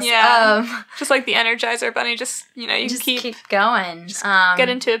anything else. Yeah. Just like the Energizer Bunny, just, you just can keep going. Get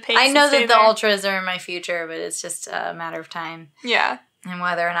into a pace. I know and stay that the there. ultras are in my future, but it's just a matter of time. Yeah. And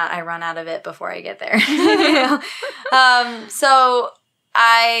whether or not I run out of it before I get there. So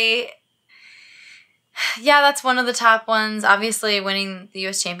that's one of the top ones. Obviously, winning the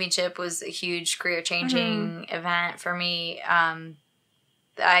U.S. Championship was a huge career-changing event for me.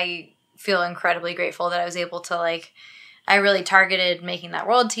 I feel incredibly grateful that I was able to, I really targeted making that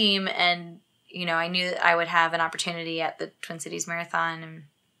world team, and, I knew that I would have an opportunity at the Twin Cities Marathon, and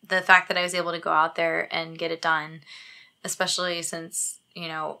the fact that I was able to go out there and get it done, especially since,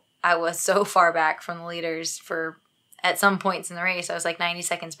 I was so far back from the leaders at some points in the race. I was 90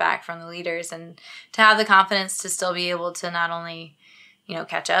 seconds back from the leaders, and to have the confidence to still be able to not only,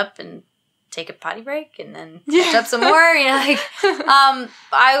 catch up and take a potty break and then catch up some more, I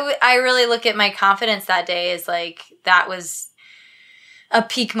really look at my confidence that day as that was a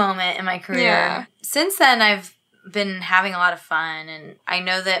peak moment in my career. Yeah. Since then, I've been having a lot of fun, and I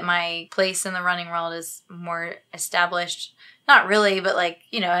know that my place in the running world is more established. Not really, but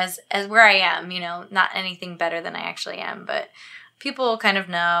as where I am, not anything better than I actually am, but people kind of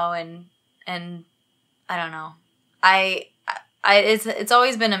know, and I don't know. It's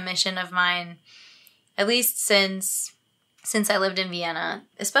always been a mission of mine, at least since I lived in Vienna,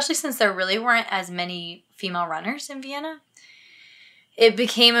 especially since there really weren't as many female runners in Vienna. It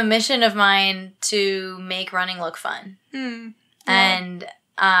became a mission of mine to make running look fun. Yeah. And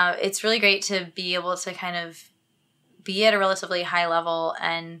it's really great to be able to kind of be at a relatively high level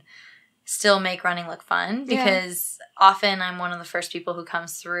and still make running look fun, because often I'm one of the first people who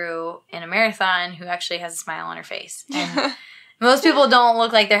comes through in a marathon who actually has a smile on her face. And most people don't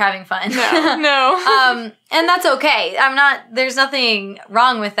look like they're having fun. No. And that's okay. There's nothing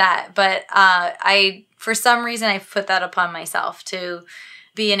wrong with that, but for some reason, I've put that upon myself to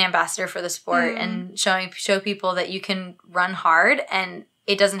be an ambassador for the sport and show people that you can run hard and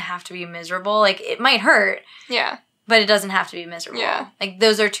it doesn't have to be miserable. It might hurt. Yeah. But it doesn't have to be miserable. Yeah.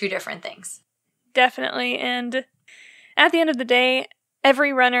 Those are two different things. Definitely. And at the end of the day,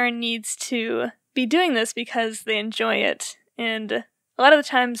 every runner needs to be doing this because they enjoy it. And a lot of the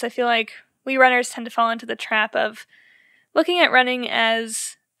times I feel like we runners tend to fall into the trap of looking at running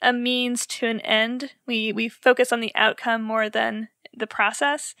as a means to an end. We focus on the outcome more than the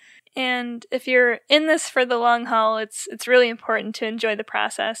process. And if you're in this for the long haul, it's really important to enjoy the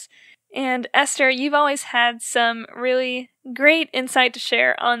process. And Esther, you've always had some really great insight to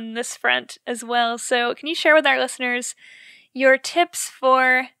share on this front as well. So can you share with our listeners your tips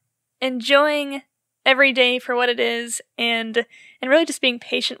for enjoying every day for what it is and really just being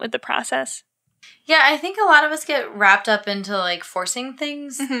patient with the process? Yeah, I think a lot of us get wrapped up into forcing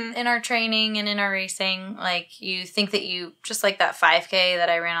things in our training and in our racing. You think that just like that 5K that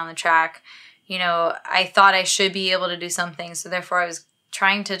I ran on the track, I thought I should be able to do something. So therefore I was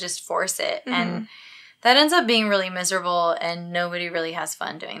trying to just force it. And that ends up being really miserable, and nobody really has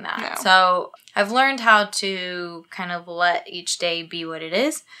fun doing that. No. So I've learned how to kind of let each day be what it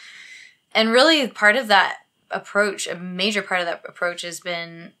is. And really part of that approach, a major part of that approach has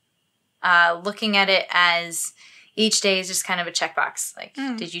been looking at it as each day is just kind of a checkbox.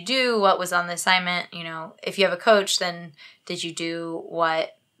 Did you do what was on the assignment? If you have a coach, then did you do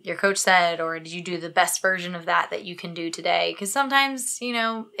what your coach said, or did you do the best version of that you can do today? Because sometimes,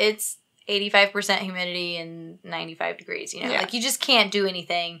 it's 85% humidity and 95 degrees, you just can't do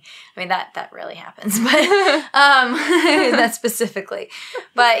anything. I mean, that really happens, but that specifically.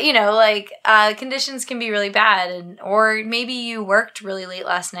 But, conditions can be really bad, or maybe you worked really late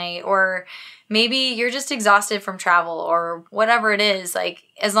last night, or maybe you're just exhausted from travel, or whatever it is.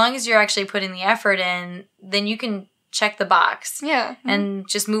 As long as you're actually putting the effort in, then you can check the box and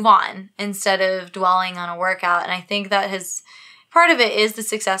just move on instead of dwelling on a workout. And I think that part of it is the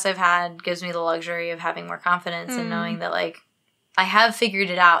success I've had gives me the luxury of having more confidence and knowing that I have figured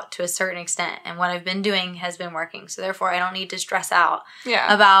it out to a certain extent, and what I've been doing has been working. So therefore I don't need to stress out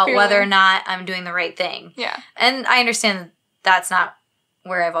about whether or not I'm doing the right thing. Yeah. And I understand that that's not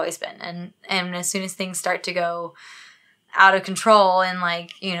where I've always been. And as soon as things start to go out of control and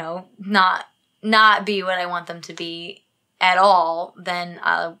not be what I want them to be at all, then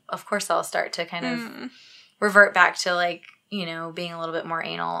of course I'll start to kind of revert back to being a little bit more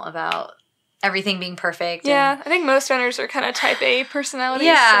anal about everything being perfect. Yeah, I think most runners are kind of type A personalities.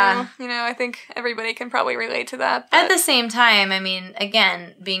 Yeah. So, I think everybody can probably relate to that. But at the same time, I mean,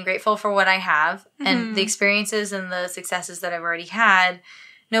 again, being grateful for what I have and the experiences and the successes that I've already had,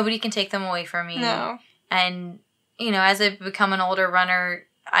 nobody can take them away from me. No. And as I become an older runner,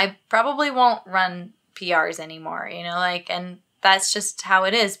 I probably won't run PRs anymore, and that's just how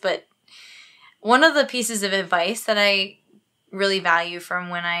it is. But one of the pieces of advice that I really value from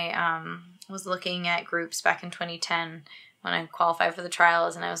when I was looking at groups back in 2010 when I qualified for the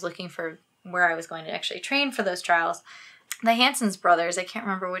trials and I was looking for where I was going to actually train for those trials, the Hanson's brothers, I can't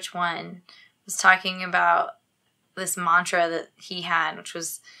remember which one, was talking about this mantra that he had, which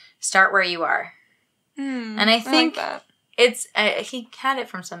was start where you are. And I think like that. it's, he had it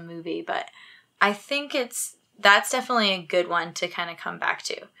from some movie, but I think that's definitely a good one to kind of come back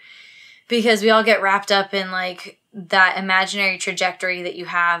to, because we all get wrapped up in like that imaginary trajectory that you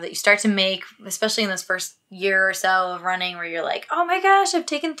have that you start to make, especially in this first year or so of running, where you're like, oh my gosh, I've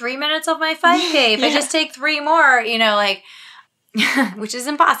taken 3 minutes off my 5K. If I just take 3 more, which is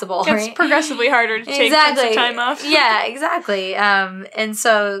impossible. It's right? progressively harder to take chunks of time off. Yeah, exactly. And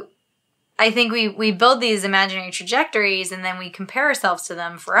so I think we build these imaginary trajectories and then we compare ourselves to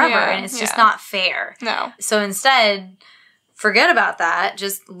them forever, and it's just not fair. No. So instead, forget about that.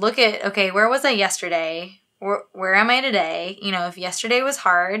 Just look at, okay, where was I yesterday? Where am I today? If yesterday was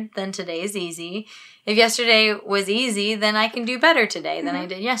hard, then today is easy. If yesterday was easy, then I can do better today than I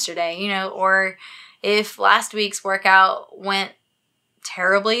did yesterday, or if last week's workout went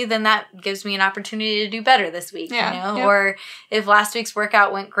terribly, then that gives me an opportunity to do better this week, or if last week's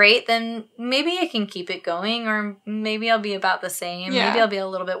workout went great, then maybe I can keep it going, or maybe I'll be about the same. Maybe I'll be a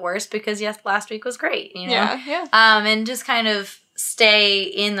little bit worse because last week was great, and just kind of stay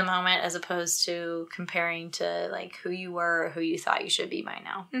in the moment as opposed to comparing to like who you were or who you thought you should be by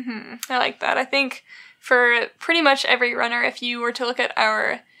now. I like that. I think for pretty much every runner, if you were to look at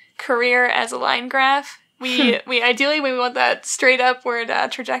our career as a line graph, we ideally we want that straight upward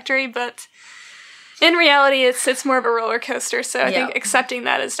trajectory, but in reality it's more of a roller coaster. So I think accepting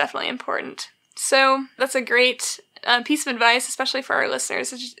that is definitely important. So that's a great piece of advice, especially for our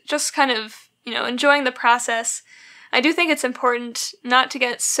listeners, is just kind of enjoying the process. I do think it's important not to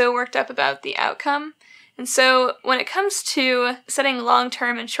get so worked up about the outcome. And so when it comes to setting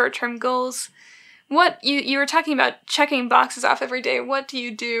long-term and short-term goals, what you were talking about checking boxes off every day. What do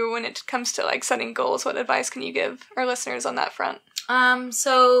you do when it comes to like setting goals? What advice can you give our listeners on that front?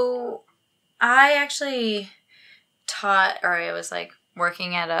 So I actually taught, or I was like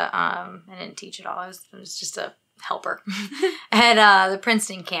working at I didn't teach at all. I was just a helper at the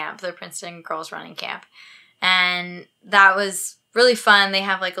Princeton camp, the Princeton Girls Running Camp. And that was really fun. They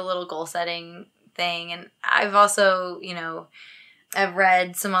have like a little goal setting thing. And I've also, I've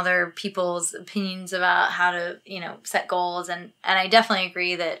read some other people's opinions about how to, set goals. And I definitely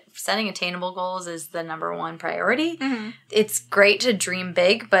agree that setting attainable goals is the number one priority. Mm-hmm. It's great to dream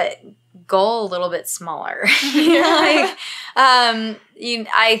big, but goal a little bit smaller. I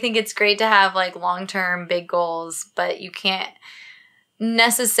think it's great to have like long-term big goals, but you can't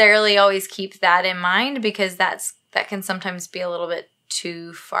necessarily always keep that in mind because that can sometimes be a little bit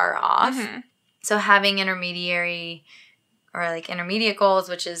too far off. Mm-hmm. So having intermediate goals,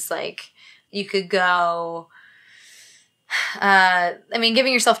 which is like you could go,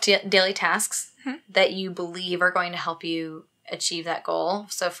 giving yourself daily tasks that you believe are going to help you achieve that goal.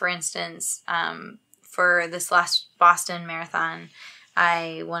 So for instance, for this last Boston Marathon,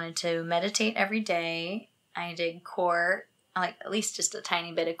 I wanted to meditate every day. I did core, like at least just a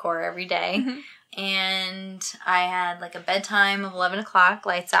tiny bit of core every day. Mm-hmm. And I had like a bedtime of 11 o'clock,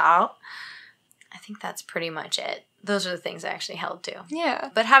 lights out. I think that's pretty much it. Those are the things I actually held to. Yeah.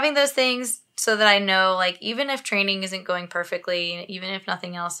 But having those things so that I know, like, even if training isn't going perfectly, even if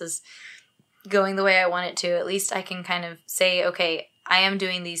nothing else is going the way I want it to, at least I can kind of say, okay, I am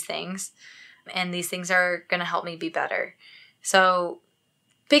doing these things, and these things are going to help me be better. So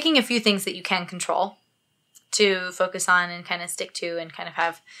picking a few things that you can control to focus on and kind of stick to and kind of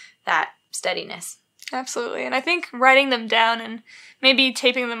have that steadiness. Absolutely. And I think writing them down and maybe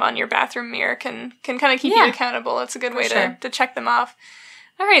taping them on your bathroom mirror can kind of keep you accountable. It's a good way to check them off.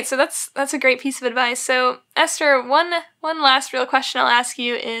 All right, so that's a great piece of advice. So Esther, one last real question I'll ask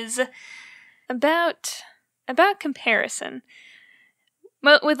you is about comparison.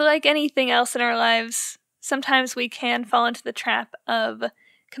 With like anything else in our lives, sometimes we can fall into the trap of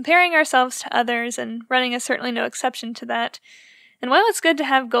comparing ourselves to others, and running is certainly no exception to that. And while it's good to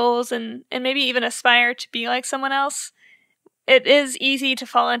have goals and maybe even aspire to be like someone else, it is easy to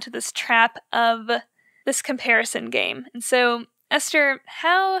fall into this trap of this comparison game. And so, Esther,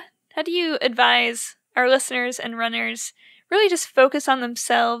 how do you advise our listeners and runners really just focus on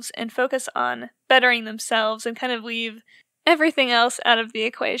themselves and focus on bettering themselves and kind of leave everything else out of the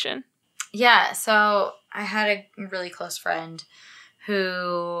equation? Yeah, so I had a really close friend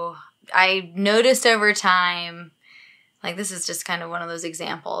who I noticed over time like, this is just kind of one of those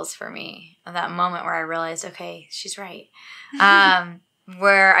examples for me of that moment where I realized, okay, she's right.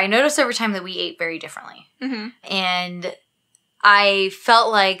 Where I noticed over time that we ate very differently. Mm-hmm. And I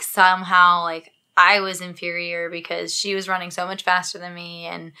felt like somehow like I was inferior because she was running so much faster than me,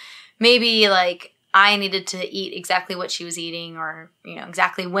 and maybe like I needed to eat exactly what she was eating, or, you know,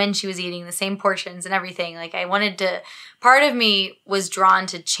 exactly when she was eating, the same portions and everything. Like, I wanted to, part of me was drawn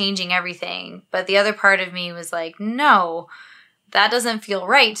to changing everything, but the other part of me was like, no, that doesn't feel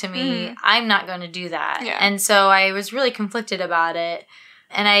right to me. Mm-hmm. I'm not going to do that. Yeah. And so I was really conflicted about it,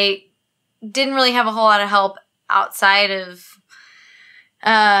 and I didn't really have a whole lot of help outside of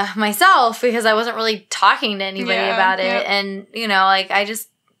myself, because I wasn't really talking to anybody about it. Yep. And, you know, like, I just...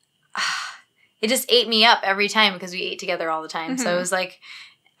 it just ate me up every time because we ate together all the time. Mm-hmm. So it was like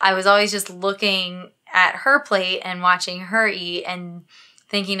I was always just looking at her plate and watching her eat and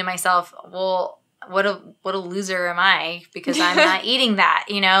thinking to myself, well, what a loser am I, because I'm not eating that,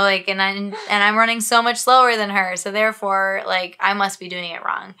 you know, like, and I'm running so much slower than her. So therefore, like, I must be doing it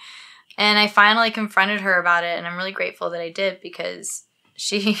wrong. And I finally confronted her about it, and I'm really grateful that I did, because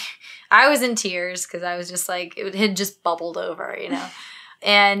I was in tears because I was just like, it had just bubbled over, you know.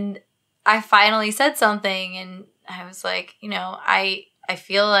 And I finally said something, and I was like, you know, I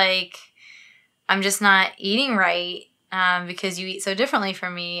feel like I'm just not eating right because you eat so differently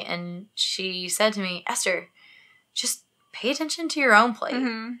from me. And she said to me, Esther, just pay attention to your own plate.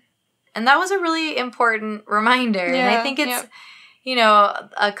 Mm-hmm. And that was a really important reminder. Yeah, and I think it's, you know,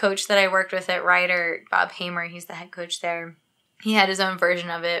 a coach that I worked with at Ryder, Bob Hamer, he's the head coach there. He had his own version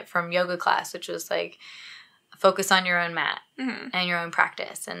of it from yoga class, which was like, focus on your own mat Mm-hmm. and your own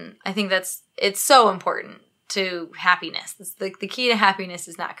practice. And I think it's so important to happiness. It's the key to happiness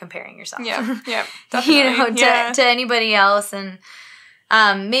is not comparing yourself. Yeah, definitely. You know, to anybody else. And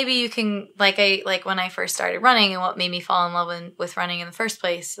maybe you can, like when I first started running, and what made me fall in love with running in the first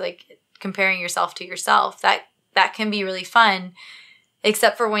place, like comparing yourself to yourself, that can be really fun,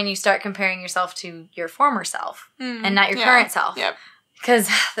 except for when you start comparing yourself to your former self and not your current self. Yep. Because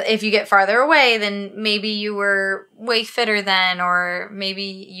if you get farther away, then maybe you were way fitter then, or maybe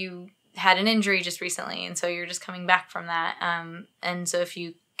you had an injury just recently, and so you're just coming back from that. And so if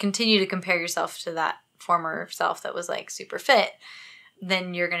you continue to compare yourself to that former self that was like super fit,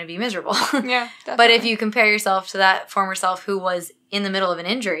 then you're going to be miserable. Yeah, definitely. But if you compare yourself to that former self who was in the middle of an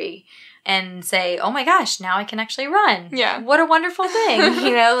injury and say, oh my gosh, now I can actually run. Yeah. What a wonderful thing.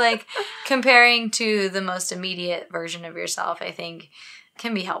 You know, like comparing to the most immediate version of yourself, I think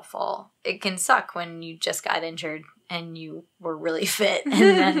can be helpful. It can suck when you just got injured and you were really fit, and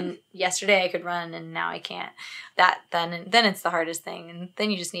then yesterday I could run and now I can't. Then it's the hardest thing, and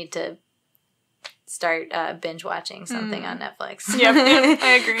then you just need to start binge watching something on Netflix. Yep,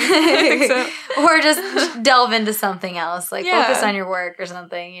 I agree. I think so. Or just delve into something else, like focus on your work or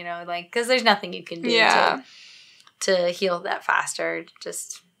something, you know, like, because there's nothing you can do to heal that faster.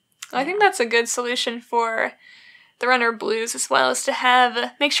 Just, I think that's a good solution for the runner blues as well, is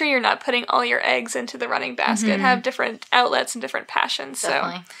to make sure you're not putting all your eggs into the running basket. Mm-hmm. Have different outlets and different passions.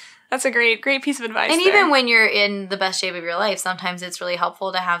 Definitely. So that's a great piece of advice. And there. even when you're in the best shape of your life, sometimes it's really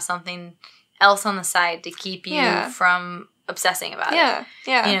helpful to have something else on the side to keep you from obsessing about it.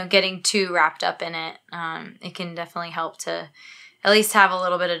 Yeah. You know, getting too wrapped up in it. It can definitely help to at least have a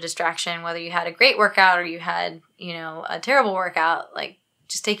little bit of distraction, whether you had a great workout or you had, you know, a terrible workout. Like,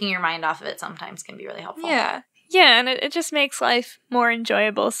 just taking your mind off of it sometimes can be really helpful. Yeah, and it just makes life more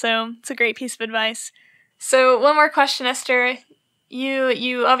enjoyable, so it's a great piece of advice. So one more question, Esther.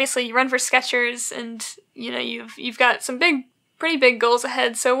 You obviously run for Skechers, and you know you've got some pretty big goals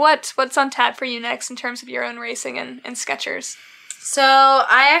ahead. So what's on tap for you next in terms of your own racing and Skechers? So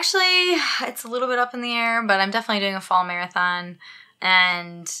I actually, it's a little bit up in the air, but I'm definitely doing a fall marathon,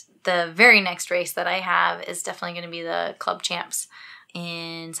 and the very next race that I have is definitely going to be the Club Champs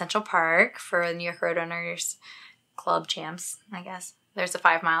in Central Park for the New York Roadrunners Club Champs, I guess. There's a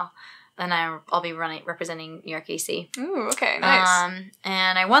 5 mile, and I'll be representing New York AC. Ooh, okay, nice.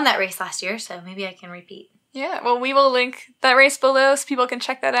 And I won that race last year, so maybe I can repeat. Yeah, well, we will link that race below so people can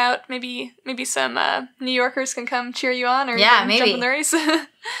check that out. Maybe some New Yorkers can come cheer you on or jump in the race.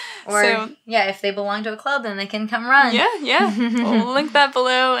 Or, if they belong to a club, then they can come run. Yeah. We'll link that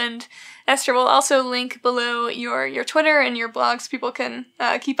below, and Esther will also link below your Twitter and your blog so people can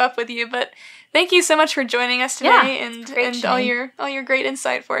keep up with you. But thank you so much for joining us today and all your great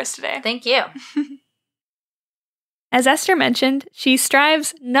insight for us today. Thank you. As Esther mentioned, she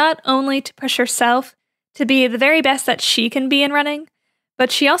strives not only to push herself to be the very best that she can be in running,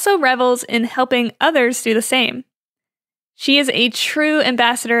 but she also revels in helping others do the same. She is a true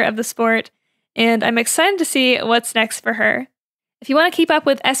ambassador of the sport, and I'm excited to see what's next for her. If you want to keep up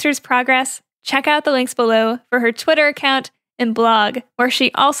with Esther's progress, check out the links below for her Twitter account and blog, where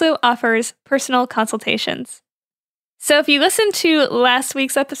she also offers personal consultations. So if you listened to last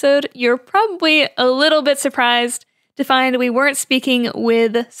week's episode, you're probably a little bit surprised to find we weren't speaking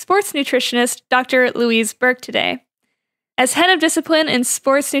with sports nutritionist Dr. Louise Burke today. As head of discipline in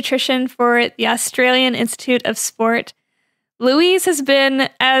sports nutrition for the Australian Institute of Sport, Louise has been,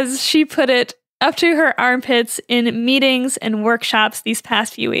 as she put it, up to her armpits in meetings and workshops these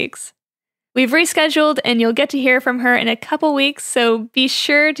past few weeks. We've rescheduled and you'll get to hear from her in a couple weeks, so be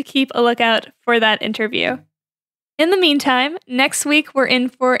sure to keep a lookout for that interview. In the meantime, next week we're in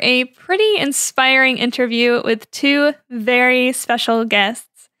for a pretty inspiring interview with two very special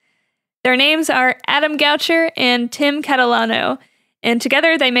guests. Their names are Adam Goucher and Tim Catalano, and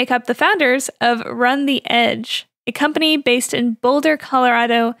together they make up the founders of Run the Edge, a company based in Boulder,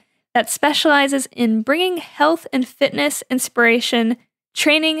 Colorado that specializes in bringing health and fitness inspiration,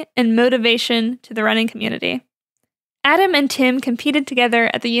 training, and motivation to the running community. Adam and Tim competed together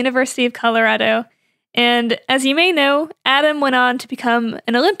at the University of Colorado, and as you may know, Adam went on to become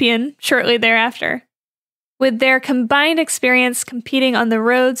an Olympian shortly thereafter. With their combined experience competing on the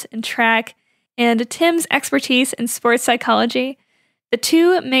roads and track, and Tim's expertise in sports psychology, the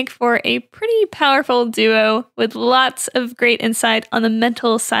two make for a pretty powerful duo with lots of great insight on the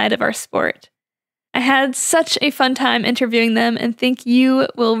mental side of our sport. I had such a fun time interviewing them and think you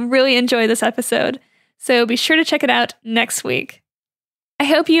will really enjoy this episode, so be sure to check it out next week. I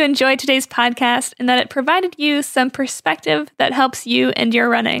hope you enjoyed today's podcast and that it provided you some perspective that helps you and your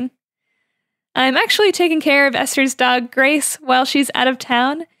running. I'm actually taking care of Esther's dog, Grace, while she's out of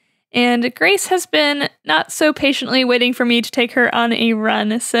town, and Grace has been not so patiently waiting for me to take her on a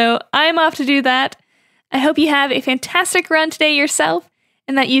run, so I'm off to do that. I hope you have a fantastic run today yourself,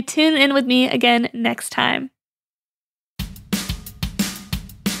 and that you tune in with me again next time.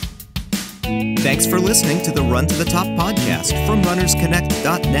 Thanks for listening to the Run to the Top podcast from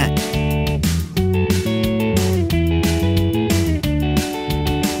runnersconnect.net.